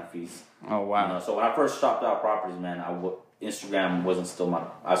Instagram feeds. Oh wow! So when I first shopped out properties, man, Instagram wasn't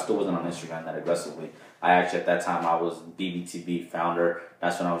I still wasn't on Instagram that aggressively. I actually at that time I was BBTB founder.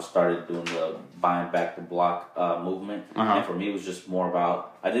 That's when I started doing the buying back the block movement. And for me, it was just more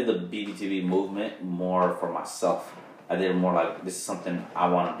about I did the BBTB movement more for myself. I did it more like this is something I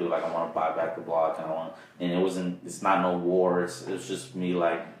want to do. Like I want to buy back the block, and it's not no war. It was just me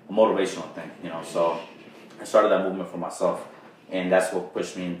like a motivational thing, So I started that movement for myself, and that's what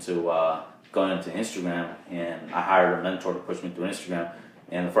pushed me into going into Instagram. And I hired a mentor to push me through Instagram.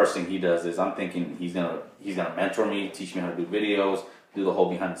 And the first thing he does is I'm thinking he's gonna mentor me, teach me how to do videos, do the whole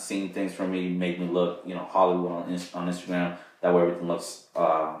behind the scene things for me, make me look Hollywood on Instagram. That way everything looks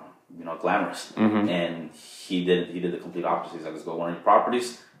glamorous. And he did the complete opposite. He's like, let's go to one of your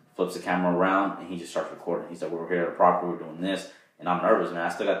properties, flips the camera around, and he just starts recording. He's like, we're here at a property, we're doing this. And I'm nervous, man. I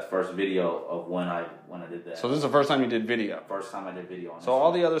still got the first video of when I did that. So this is the first time you did video? First time I did video. So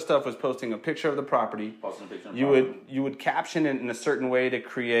all the other stuff was posting a picture of the property. Posting a picture of the property. You would caption it in a certain way to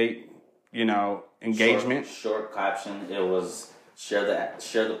create, engagement. Short caption. It was share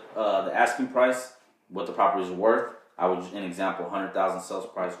the asking price, what the property is worth. I would, an example, 100,000 sales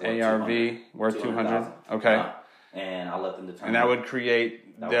price. ARV worth 200. Okay. And I let them determine. And that would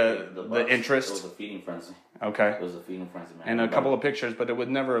create the interest. It was a feeding frenzy. Okay. It was a feeding frenzy, man. And a couple of pictures, but it was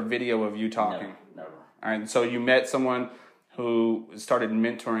never a video of you talking. Never. All right. So you met someone who started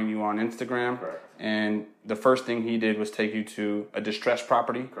mentoring you on Instagram. Correct. And the first thing he did was take you to a distressed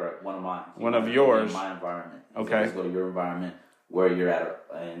property. Correct. One of mine. One of yours. In my environment. Okay. Let's go to your environment where you're at,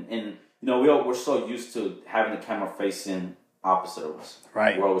 and we're so used to having the camera facing opposite of us.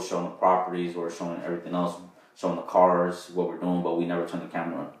 Right. We're always showing the properties, we're showing everything else, showing the cars, what we're doing, but we never turn the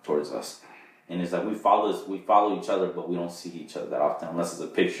camera towards us. And it's like we follow each other, but we don't see each other that often unless it's a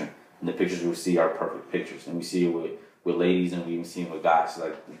picture. And the pictures we see are perfect pictures, and we see it with ladies, and we even see it with guys.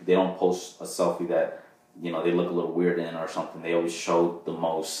 Like they don't post a selfie that they look a little weird in or something. They always show the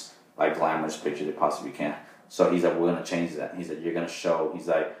most like glamorous picture they possibly can. So he's like, we're gonna change that. He said, you're gonna show. He's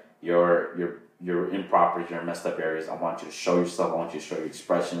like, you're in properties, you're in messed up areas. I want you to show yourself. I want you to show your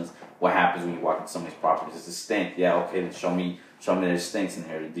expressions. What happens when you walk into some of these properties? Does it stink? Yeah, okay, then show me there stinks in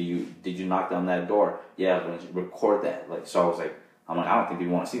here. Did you knock down that door? Yeah, record that. So I was like, I don't think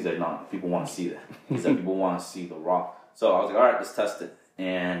people want to see that. No, people want to see that. He said people want to see the raw. So I was like, all right, let's test it.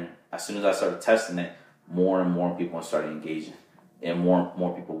 And as soon as I started testing it, more and more people started engaging. And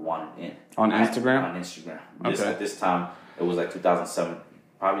more people wanted in. On Instagram? On Instagram. Okay. At this time, it was like 2007,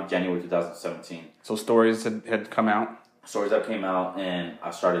 probably January 2017. So stories had come out? Stories that came out, and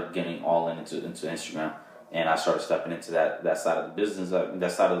I started getting all into Instagram. And I started stepping into that side of the business,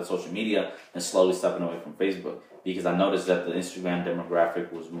 that side of the social media, and slowly stepping away from Facebook. Because I noticed that the Instagram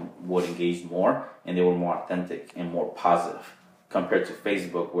demographic would engage more, and they were more authentic and more positive compared to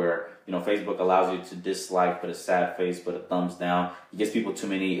Facebook, where Facebook allows you to dislike, put a sad face, put a thumbs down. It gives people too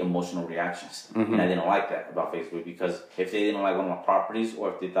many emotional reactions. And I didn't like that about Facebook, because if they didn't like one of my properties, or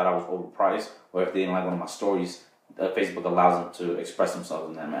if they thought I was overpriced, or if they didn't like one of my stories, Facebook allows them to express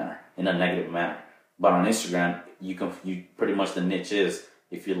themselves in that manner, in a negative manner. But on Instagram, you pretty much, the niche is,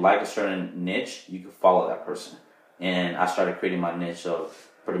 if you like a certain niche, you can follow that person. And I started creating my niche of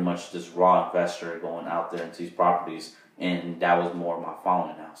pretty much this raw investor going out there into these properties. And that was more of my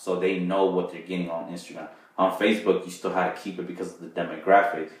following now. So they know what they're getting on Instagram. On Facebook, you still had to keep it because of the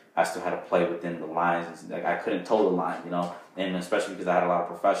demographic. I still had to play within the lines. Like I couldn't toe the line, And especially because I had a lot of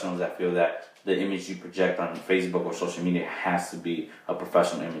professionals that feel that the image you project on Facebook or social media has to be a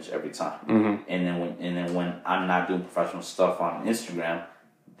professional image every time. And then when I'm not doing professional stuff on Instagram,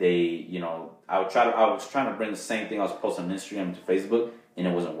 they, I was trying to bring the same thing I was posting on Instagram to Facebook, and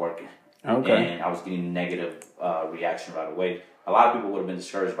it wasn't working. Okay. And I was getting negative reaction right away. A lot of people would have been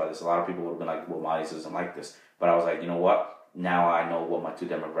discouraged by this. A lot of people would have been like, well, Miles doesn't like this. But I was like, you know what? Now I know what my two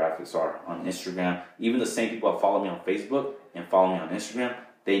demographics are on Instagram. Even the same people that follow me on Facebook and follow me on Instagram,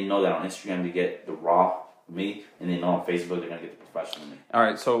 they know that on Instagram they get the raw me, and they know on Facebook they're going to get the professional me. All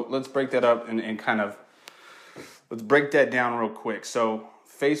right, so let's break that up and kind of let's break that down real quick. So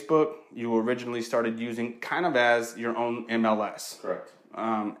Facebook, you originally started using kind of as your own MLS. Correct.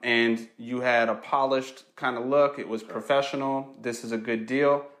 And you had a polished kind of look. It was professional. This is a good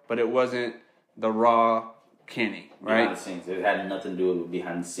deal, but it wasn't the raw Kenny, right? Behind the scenes. It had nothing to do with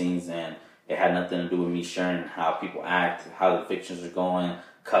behind the scenes, and it had nothing to do with me sharing how people act, how the fictions are going,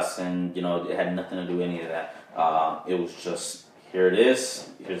 cussing. It had nothing to do with any of that. It was just, here it is.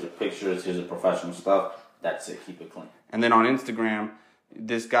 Here's the pictures. Here's the professional stuff. That's it. Keep it clean. And then on Instagram,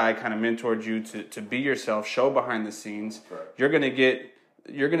 this guy kind of mentored you to be yourself, show behind the scenes. Correct.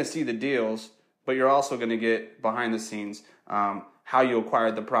 You're gonna see the deals, but you're also gonna get behind the scenes, how you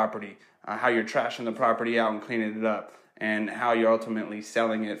acquired the property, how you're trashing the property out and cleaning it up, and how you're ultimately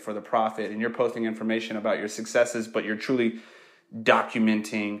selling it for the profit. And you're posting information about your successes, but you're truly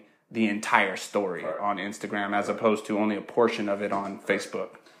documenting the entire story on Instagram as opposed to only a portion of it on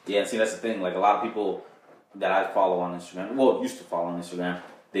Facebook. Yeah, see, that's the thing. Like, a lot of people that I follow on Instagram, used to follow on Instagram,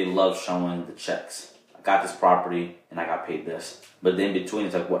 they love showing the checks. I got this property and I got paid this. But then in between,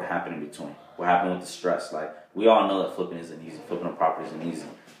 it's like, what happened in between? What happened with the stress? Like, we all know that flipping isn't easy. Flipping a property isn't easy.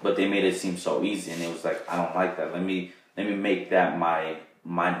 But they made it seem so easy, and it was like, I don't like that. Let me make that my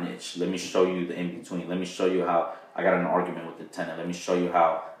niche. Let me show you the in between. Let me show you how I got in an argument with the tenant. Let me show you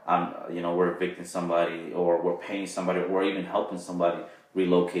how we're evicting somebody, or we're paying somebody, or we're even helping somebody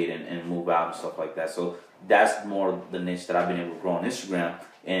relocate and move out and stuff like that. So that's more the niche that I've been able to grow on Instagram.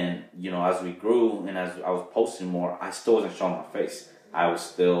 And as we grew and as I was posting more, I still wasn't showing my face. I was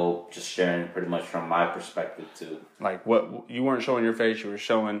still just sharing pretty much from my perspective too. Like, what you weren't showing your face, you were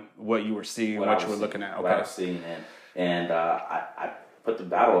showing what you were seeing, what you were looking at. Okay. What I was seeing, and I put the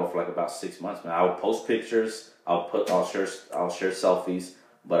battle off for like about 6 months. Man, I would post pictures, I'll share selfies,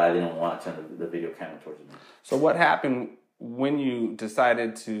 but I didn't want to turn the video camera towards me. So what happened when you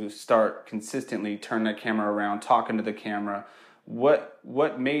decided to start consistently turn that camera around, talking to the camera? What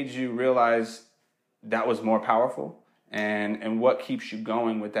made you realize that was more powerful? And what keeps you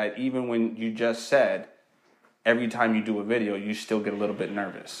going with that, even when you just said every time you do a video, you still get a little bit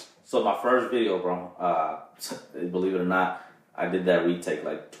nervous? So my first video, bro, believe it or not, I did that retake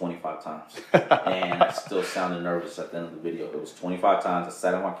like 25 times. And I still sounded nervous at the end of the video. It was 25 times. I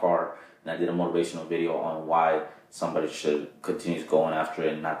sat in my car and I did a motivational video on why somebody should continue going after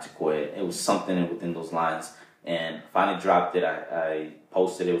it and not to quit. It was something within those lines. And finally dropped it. I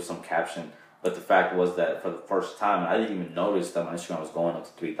posted it with some caption. But the fact was that for the first time, I didn't even notice that my Instagram was going up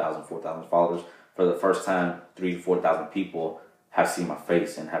to 3,000, 4,000 followers. For the first time, 3,000 to 4,000 people have seen my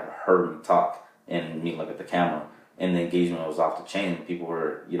face and have heard me talk and me look at the camera. And the engagement was off the chain. People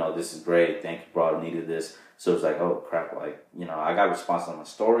were, this is great. Thank you, bro. I needed this. So it was like, oh, crap. Like, I got responses on my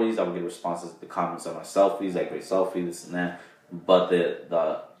stories. I would get responses to the comments on my selfies, like, great selfie, this and that. But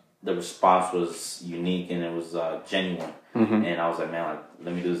the response was unique and it was genuine. Mm-hmm. And I was like, man,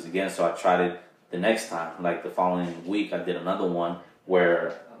 let me do this again. So I tried it the next time. Like the following week, I did another one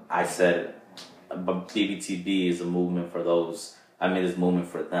where I said, BBTB is a movement for those. I made this movement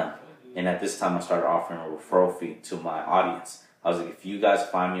for them. And at this time, I started offering a referral fee to my audience. I was like, if you guys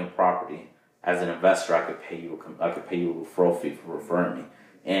find me a property, as an investor, I could pay you a referral fee for referring me.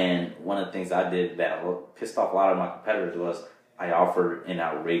 And one of the things I did that pissed off a lot of my competitors was I offered an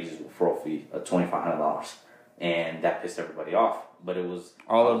outrageous referral fee of $2,500. And that pissed everybody off. But it was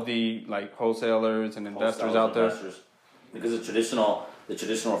all of the wholesalers and investors out there. Because the traditional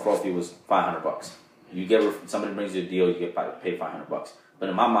referral fee was $500. You get somebody brings you a deal, you get paid $500. But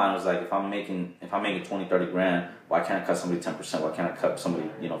in my mind, it was like, if I'm making 20, 30 grand, why can't I cut somebody 10%? Why can't I cut somebody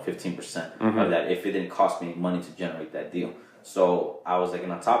 15% of that if it didn't cost me money to generate that deal? So I was like,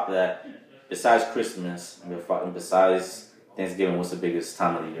 and on top of that, besides Christmas, besides Thanksgiving, what's the biggest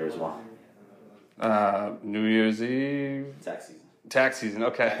time of the year as well? New Year's Eve. Tax season.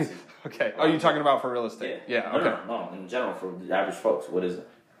 Okay. Tax season. Okay. Oh, you're talking about for real estate? Yeah. Okay. No. In general, for the average folks, what is it?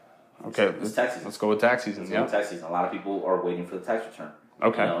 Okay. It's tax season. Let's go with tax season. Yeah. Tax season. A lot of people are waiting for the tax return.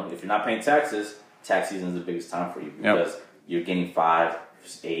 Okay. If you're not paying taxes, tax season is the biggest time for you because you're getting 5,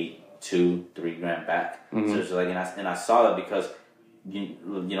 8, 2, 3 grand back. Mm-hmm. So it's like, and I saw that because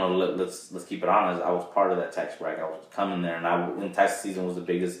let's keep it honest. I was part of that tax bracket. I was coming there, and tax season was the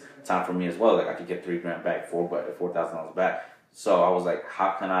biggest time for me as well. Like I could get 3 grand back, $4,000 back. So I was like,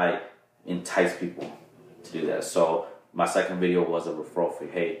 how can I entice people to do that? So my second video was a referral fee.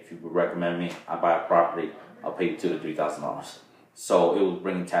 Hey, if you would recommend me, I buy a property, I'll pay you $2,000 to $3,000. So it was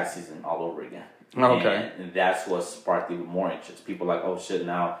bringing tax season all over again. Okay. And that's what sparked even more interest. People are like, oh shit,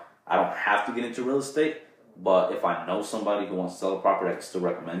 now I don't have to get into real estate, but if I know somebody who wants to sell a property, I can still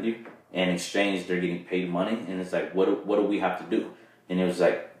recommend you. And in exchange, they're getting paid money. And it's like, what do we have to do? And it was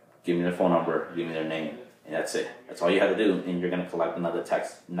like, give me their phone number, give me their name, And that's it. That's all you have to do, and you're gonna collect another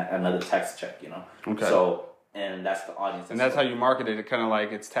tax check. Okay. So, and that's the audience. And that's how you market it. It kind of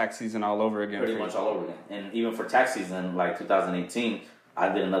like it's tax season all over again. Pretty much all over again. And even for tax season, like 2018, I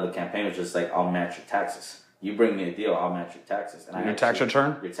did another campaign which was like, I'll match your taxes. You bring me a deal, I'll match your taxes. And your tax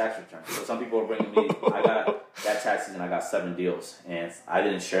return? Your tax return. So some people are bringing me, I got that tax season, I got 7 deals. And I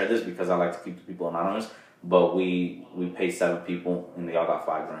didn't share this because I like to keep the people anonymous, but we paid 7 people and they all got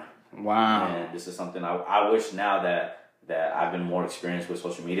 $5,000. Wow. And this is something I wish now that I've been more experienced with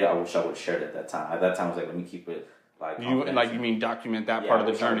social media, I wish I would have shared it at that time. At that time, I was like, let me keep it like... You mean document that part of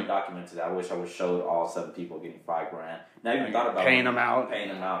the journey? Documented that. I wish I would have showed all 7 people getting $5,000. Now, I even thought about paying them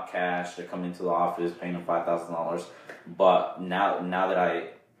out cash. They're coming into the office, paying them $5,000. But now that I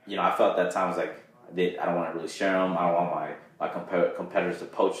felt that time, I was like, I don't want to really share them. I don't want my competitors to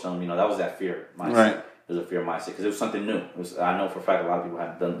poach them. That was that fear mindset. Right. It was a fear mindset because it was something new. I know for a fact a lot of people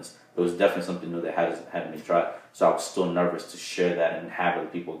hadn't done this. It was definitely something new that hadn't been tried. So I was still nervous to share that and have other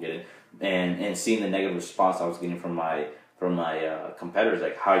people get it. And seeing the negative response I was getting from my competitors,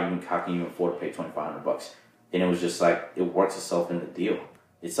 like how can you afford to pay $2,500? And it was just like it works itself in the deal.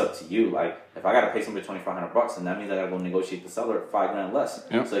 It's up to you. Like if I got to pay somebody $2,500, then that means I got to go negotiate the seller at $5,000 less,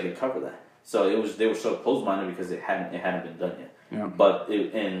 so they can cover that. So they were so close minded because it hadn't been done yet. Yeah. But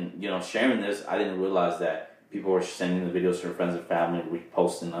sharing this, I didn't realize that people were sending the videos to their friends and family,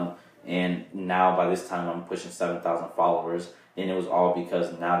 reposting them, and now by this time I'm pushing 7,000 followers, and it was all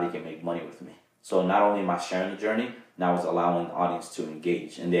because now they can make money with me. So not only am I sharing the journey, now it's allowing the audience to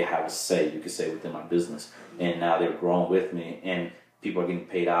engage, and they have a say, you could say, within my business, and now they're growing with me, and people are getting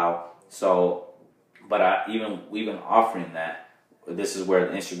paid out. So, but even offering that, this is where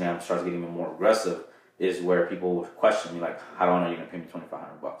the Instagram starts getting more aggressive. Is where people would question me, like, how do I know you're gonna pay me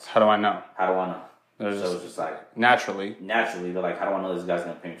 $2,500? How do I know? How do I know? So it's just like naturally, they're like, how do I know this guy's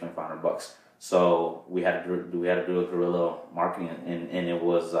gonna pay me $2,500? So we had to do a guerrilla marketing, and it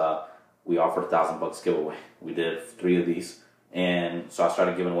was we offered $1,000 giveaway. We did 3 of these, and so I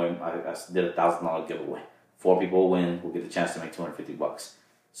started giving away. I did $1,000 giveaway. 4 people win will get the chance to make $250.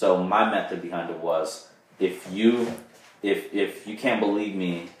 So my method behind it was, if you can't believe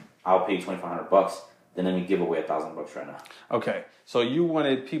me, I'll pay you $2,500. Then let me give away $1,000 right now. Okay, so you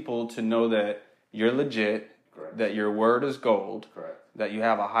wanted people to know that you're legit, correct, that your word is gold, correct, that you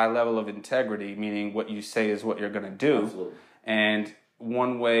have a high level of integrity, meaning what you say is what you're going to do. Absolutely. And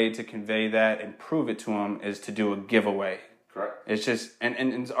one way to convey that and prove it to them is to do a giveaway. Correct. It's just,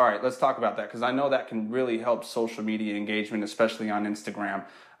 and all right, let's talk about that, because I know that can really help social media engagement, especially on Instagram.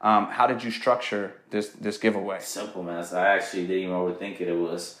 How did you structure this giveaway? Simple, man. So I actually didn't even overthink it. It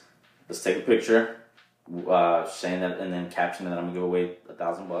was, let's take a picture, saying that, and then caption that I'm gonna give away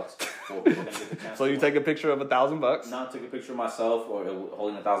 $1,000. So you take a picture of $1,000? No, I took a picture of myself or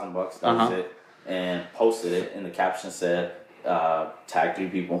holding $1,000. That was it, and posted it. And the caption said, "Tag 3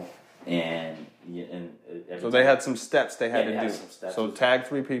 people." So they had some steps they had to do. So tag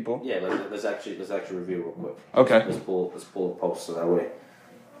 3 people. Yeah, let's actually review real quick. Okay. Let's pull a post so that way.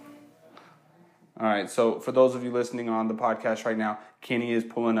 All right. So for those of you listening on the podcast right now, Kenny is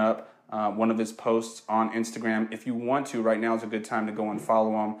pulling up one of his posts on Instagram. If you want to, right now is a good time to go and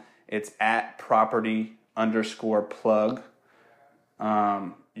follow him. It's at property_plug.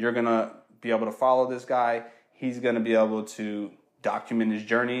 You're gonna be able to follow this guy. He's gonna be able to document his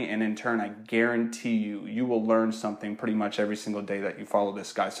journey, and in turn, I guarantee you will learn something pretty much every single day that you follow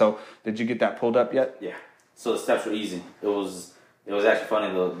this guy. So, did you get that pulled up yet? Yeah. So the steps were easy. It was actually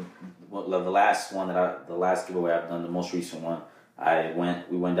funny. The last giveaway I've done, the most recent one,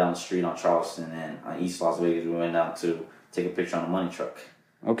 we went down the street on Charleston and on East Las Vegas. We went down to take a picture on a money truck.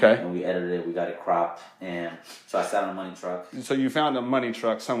 Okay. And we edited it. We got it cropped, and so I sat on a money truck. So you found a money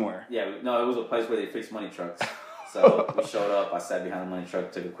truck somewhere? Yeah. It was a place where they fix money trucks. So we showed up. I sat behind the money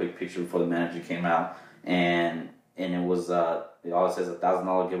truck, took a quick picture before the manager came out, and it was it always says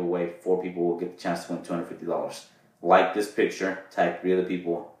 $1,000 giveaway. 4 people will get the chance to win $250. Like this picture, tag 3 other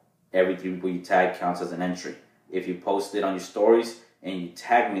people. Every 3 people you tag counts as an entry. If you post it on your stories and you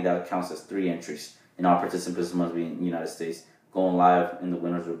tag me, that counts as 3 entries. And all participants must be in the United States. Going live, and the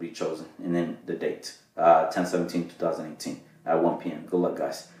winners will be chosen. And then the date, 10/17/2018 at 1 p.m. Good luck,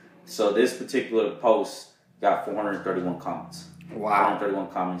 guys. So this particular post got 431 comments. Wow.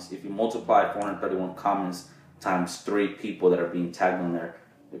 431 comments. If you multiply 431 comments times 3 people that are being tagged on there,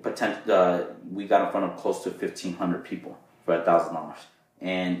 we got in front of close to 1,500 people for $1,000.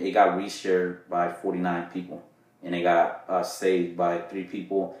 And it got reshared by 49 people. And it got saved by 3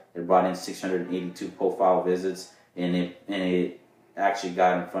 people. It brought in 682 profile visits. And it actually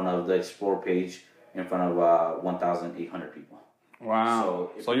got in front of the Explore page in front of 1,800 people.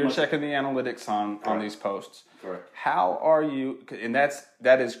 Wow. So you're checking the analytics on these posts. Correct. How are you, and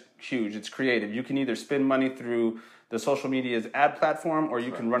that is huge. It's creative. You can either spend money through the social media's ad platform, or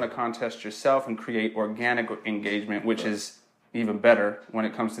you can run a contest yourself and create organic engagement, which is even better when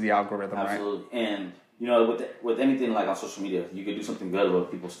it comes to the algorithm, Absolutely. Right? And you know, with anything like on social media, you could do something good, but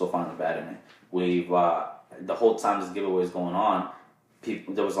people still find the bad in it. We've the whole time this giveaway is going on,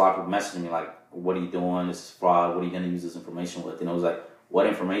 there was a lot of people messaging me like, "What are you doing? This is fraud. What are you going to use this information with?" And I was like, "What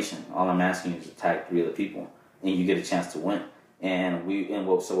information? All I'm asking you is to tag 3 other people, and you get a chance to win." And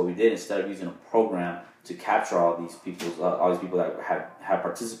what we did, instead of using a program to capture all these people that have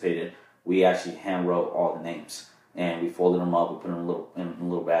participated, we actually hand wrote all the names, and we folded them up. We put them in a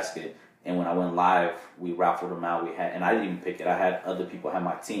little basket. And when I went live, we raffled them out. And I didn't even pick it. I had other people, had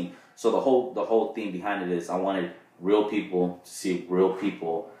my team. So the whole thing behind it is I wanted real people to see real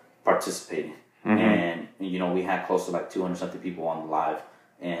people participating. Mm-hmm. And you know, we had close to like 200 something people on the live,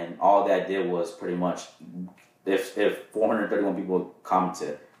 and all that did was pretty much if 431 people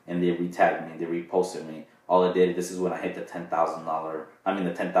commented and they retagged me, they reposted me, all it did, this is when I hit the 10,000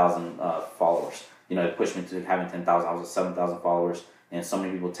 followers. You know, it pushed me to having 10,000. I was at 7,000 followers, and so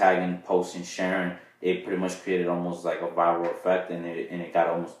many people tagging, posting, sharing. It pretty much created almost like a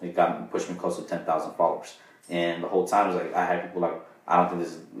push me close to 10,000 followers. And the whole time it was like I had people like, I don't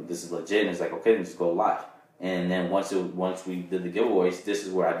think this is legit. And it's like, okay, then just go live. And then once we did the giveaways, this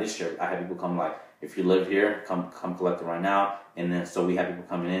is where I did share. I had people come like, if you live here, come collect it right now. And then so we had people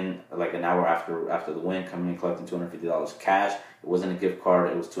coming in like an hour after the win, coming in collecting $250 cash. It wasn't a gift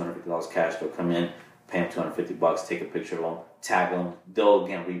card; it was $250 cash. They'll come in, pay them $250, take a picture of them, tag them. They'll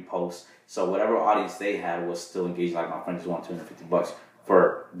again repost. So whatever audience they had was still engaged. Like my friend just won $250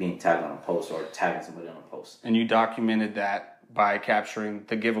 for being tagged on a post or tagging somebody on a post. And you documented that by capturing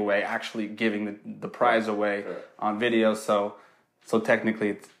the giveaway, actually giving the prize away on video. So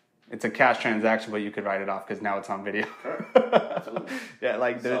technically it's a cash transaction, but you could write it off because now it's on video. Absolutely. Yeah,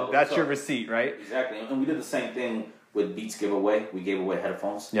 like that's your receipt, right? Exactly. And we did the same thing with Beats giveaway. We gave away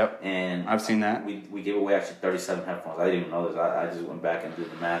headphones. Yep. And I've seen that. We gave away actually 37 headphones. I didn't even know this. I just went back and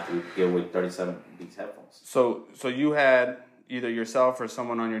did the math. We gave away 37 Beats headphones. So you had either yourself or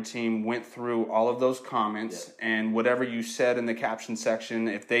someone on your team went through all of those comments, and whatever you said in the caption section,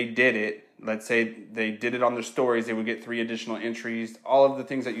 if they did it, let's say they did it on their stories, they would get 3 additional entries. All of the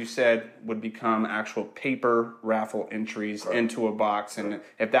things that you said would become actual paper raffle entries into a box. And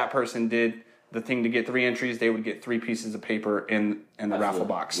if that person did the thing to get 3 entries, they would get 3 pieces of paper in the raffle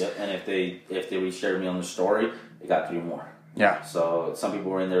box. Yep. And if they reshared me on the story, they got 3 more. Yeah. So some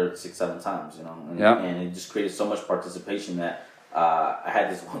people were in there 6-7 times, you know, and it just created so much participation that I had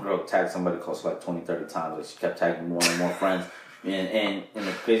this one girl tag somebody close to like 20-30 times. Like she kept tagging more and more friends. And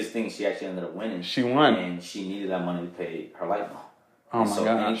the craziest thing, she actually ended up winning. She won. And she needed that money to pay her light bill. Oh, my gosh. So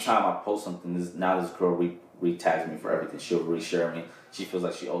anytime I post something, this girl re-tags me for everything. She'll reshare me. She feels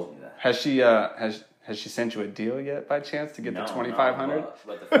like she owes me that. Has she sent you a deal yet by chance to get the $2,500? No,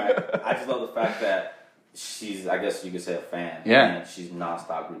 but the fact, I just love the fact that she's, I guess you could say, a fan. Yeah. And she's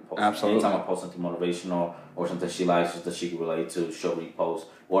nonstop reposting. Absolutely. Anytime I post something motivational or something she likes that she can relate to, she'll repost.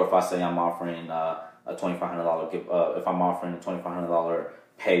 Or if I say I'm offering a $2,500 gift, if I'm offering a $2,500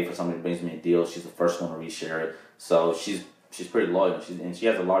 pay for somebody who brings me a deal, she's the first one to reshare it. So she's pretty loyal. And she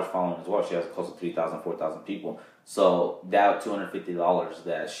has a large following as well. She has close to 3,000, 4,000 people. So that $250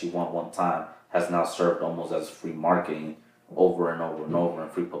 that she won one time has now served almost as free marketing over and over and over,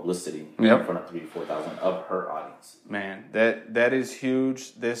 and free publicity in front of 3,000-4,000 of her audience. Man, that is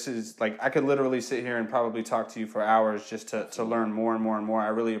huge. This is like, I could literally sit here and probably talk to you for hours just to learn more and more and more. I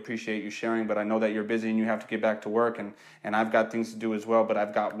really appreciate you sharing, but I know that you're busy and you have to get back to work, and I've got things to do as well. But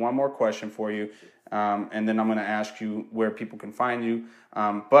I've got one more question for you, and then I'm going to ask you where people can find you.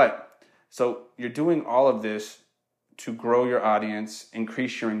 So you're doing all of this to grow your audience,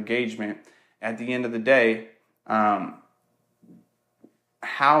 increase your engagement. At the end of the day,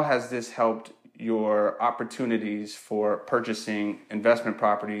 how has this helped your opportunities for purchasing investment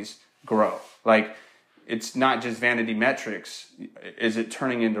properties grow? Like, it's not just vanity metrics. Is it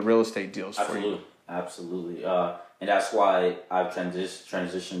turning into real estate deals for you? Absolutely. And that's why I've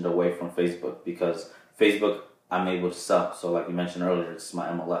transitioned away from Facebook, because Facebook, I'm able to sell. So like you mentioned earlier, it's my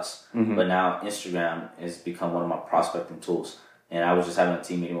MLS. Mm-hmm. But now Instagram has become one of my prospecting tools. And I was just having a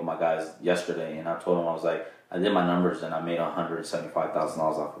team meeting with my guys yesterday, and I told them, I was like, I did my numbers and I made $175,000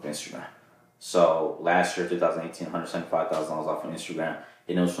 off of Instagram. So last year, 2018, $175,000 off of Instagram,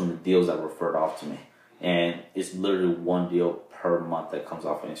 and it was from the deals that were referred off to me. And it's literally one deal per month that comes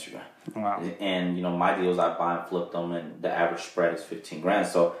off of Instagram. Wow. And you know, my deals, I buy and flip them, and the average spread is $15,000.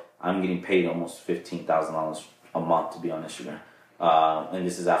 So I'm getting paid almost $15,000 a month to be on Instagram. And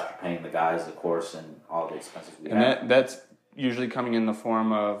this is after paying the guys, the course, and all the expenses we And have. that's usually coming in the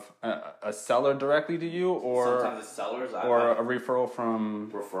form of a seller directly to you, or Sometimes it's sellers. or a referral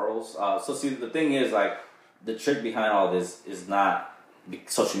from referrals. So see, the thing is, like, the trick behind all this is not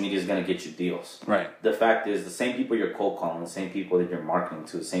social media is going to get you deals. right. The fact is, the same people you're cold calling, the same people that you're marketing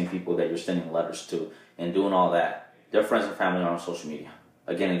to, the same people that you're sending letters to, and doing all that, their friends and family are on social media.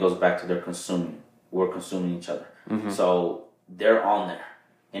 Again, it goes back to their consuming. We're consuming each other. So they're on there.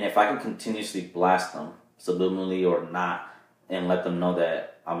 And if I can continuously blast them, subliminally or not, and let them know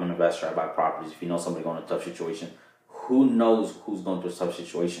that I'm an investor, I buy properties. If you know somebody going through a tough situation, who knows who's going through a tough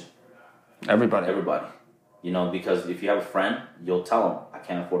situation? Everybody. Everybody. You know, because if you have a friend, you'll tell them, I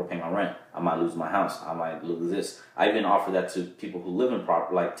can't afford to pay my rent. I might lose my house. I might lose this. I even offer that to people who live in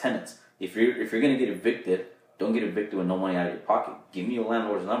property, like tenants. If you're going to get evicted, don't get evicted with no money out of your pocket. Give me your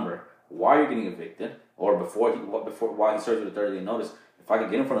landlord's number while you're getting evicted, or while he serves with a 30-day notice. If I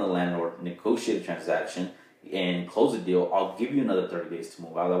could get in front of the landlord, negotiate a transaction, and close the deal, I'll give you another 30 days to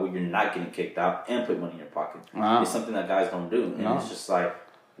move out. That way you're not getting kicked out and put money in your pocket. Wow. It's something that guys don't do. And it's just like,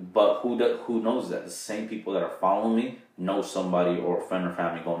 but who knows that? The same people that are following me know somebody or a friend or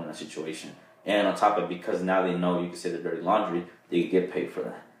family going in that situation. And on top of it, because now they know you can say the dirty laundry, they can get paid for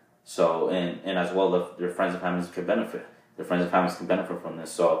that. So, and as well, their friends and families can benefit. Their friends and families can benefit from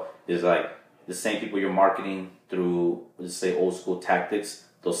this. So it's like the same people you're marketing through, let's say, old school tactics,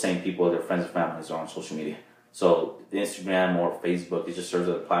 those same people, their friends and families are on social media. So the Instagram or Facebook, it just serves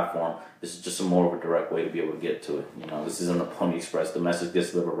as a platform. This is just a more of a direct way to be able to get to it. You know, this isn't a Pony Express. The message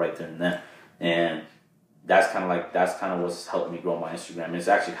gets delivered right there and then. And that's kind of what's helped me grow my Instagram. And it's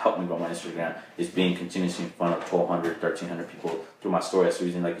actually helped me grow my Instagram is being continuously in front of 1,200, 1,300 people through my story. That's the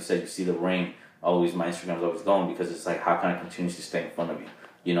reason, like you said, you see the ring always, my Instagram's always going, because it's like, how can I continuously stay in front of you?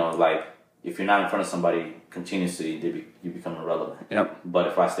 You know, like, if you're not in front of somebody continuously, you become irrelevant. Yep. But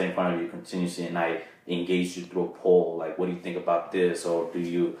if I stay in front of you continuously and I engage you through a poll, like, what do you think about this? Or do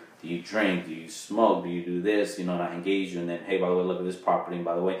you drink? Do you smoke? Do you do this? You know, and I engage you, and then, hey, by the way, look at this property. And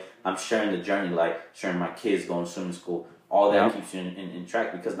by the way, I'm sharing the journey, like sharing my kids going to swimming school. All that keeps you in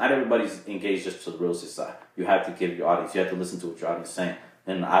track, because not everybody's engaged just to the real estate side. You have to give your audience, you have to listen to what your audience is saying.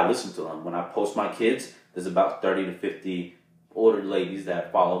 And I listen to them. When I post my kids, there's about 30 to 50 older ladies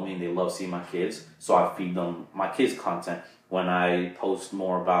that follow me, and they love seeing my kids. So I feed them my kids' content. When I post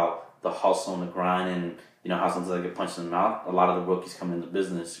more about the hustle and the grind, and you know how sometimes I get punched in the mouth, a lot of the rookies coming into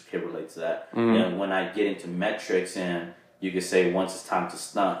business can relate to that. And when I get into metrics, and you could say once it's time to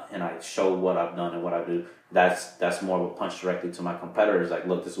stunt, and I show what I've done and what I do, that's more of a punch directly to my competitors. Like,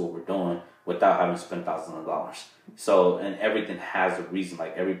 look, this is what we're doing, without having to spend thousands of dollars. So, and everything has a reason.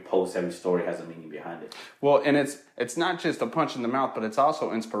 Like, every post, every story has a meaning behind it. Well, and it's not just a punch in the mouth, but it's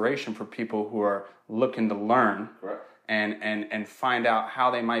also inspiration for people who are looking to learn. Correct. And find out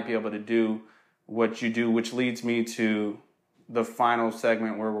how they might be able to do what you do, which leads me to the final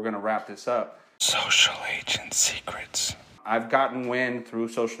segment where we're going to wrap this up. Social agent secrets. I've gotten wind through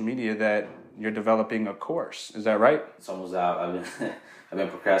social media that you're developing a course. Is that right? It's almost out. I've been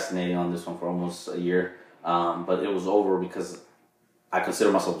procrastinating on this one for almost a year, but it was over because I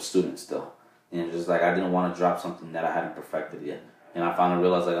consider myself a student still, and just like I didn't want to drop something that I hadn't perfected yet. And I finally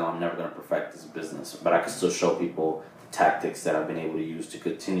realized, like, I'm never going to perfect this business, but I can still show people tactics that I've been able to use to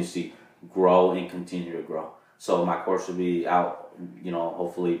continuously grow and continue to grow. So my course will be out, you know,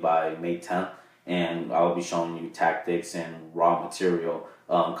 hopefully by May 10th, and I will be showing you tactics and raw material,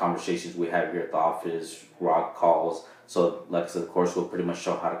 conversations we have here at the office, raw calls. So like I said, the course will pretty much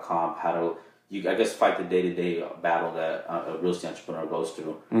show how to comp, how to, I guess, fight the day-to-day battle that a real estate entrepreneur goes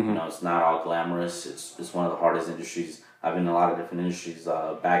through. You know, it's not all glamorous. It's one of the hardest industries. I've been in a lot of different industries,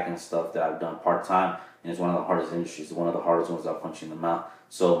 back and stuff that I've done part-time, and it's one of the hardest industries, one of the hardest ones that punch you in the mouth.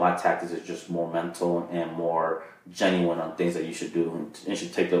 So my tactics is just more mental and more genuine on things that you should do and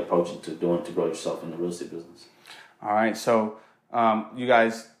should take the approach into doing to grow yourself in the real estate business. All right, so you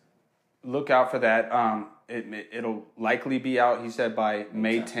guys look out for that. It'll likely be out, he said, by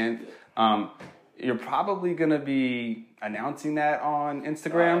May 10th. You're probably going to be announcing that on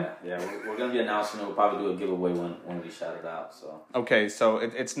Instagram? Yeah, we're going to be announcing it. We'll probably do a giveaway when we shout it out. So okay, so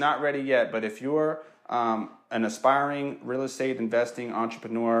it's not ready yet, but if you're an aspiring real estate investing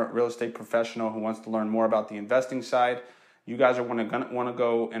entrepreneur, real estate professional who wants to learn more about the investing side, you guys are want to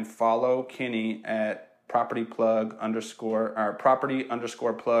go and follow Kenny at property _plug on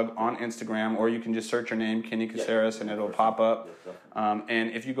Instagram, or you can just search your name, Kenny Caceres, and it'll pop up.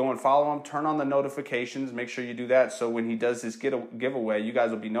 And if you go and follow him, turn on the notifications. Make sure you do that, so when he does this giveaway, you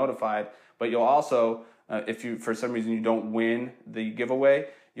guys will be notified. But you'll also, if you for some reason you don't win the giveaway,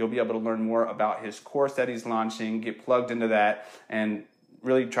 You'll be able to learn more about his course that he's launching, get plugged into that, and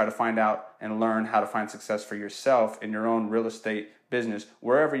really try to find out and learn how to find success for yourself in your own real estate business,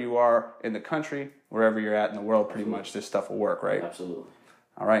 wherever you are in the country, wherever you're at in the world. Pretty much this stuff will work, right? Absolutely.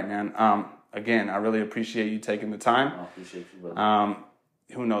 All right, man. Again, I really appreciate you taking the time. I appreciate you, brother.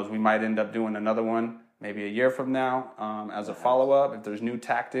 Who knows? We might end up doing another one maybe a year from now as a follow-up. If there's new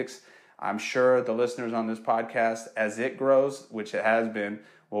tactics, I'm sure the listeners on this podcast, as it grows, which it has been,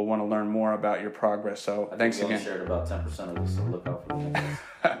 will want to learn more about your progress. So thanks again. I shared about 10% of this, so look out for the next.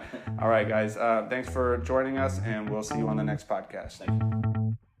 All right, guys. Thanks for joining us, and we'll see you on the next podcast. Thank you.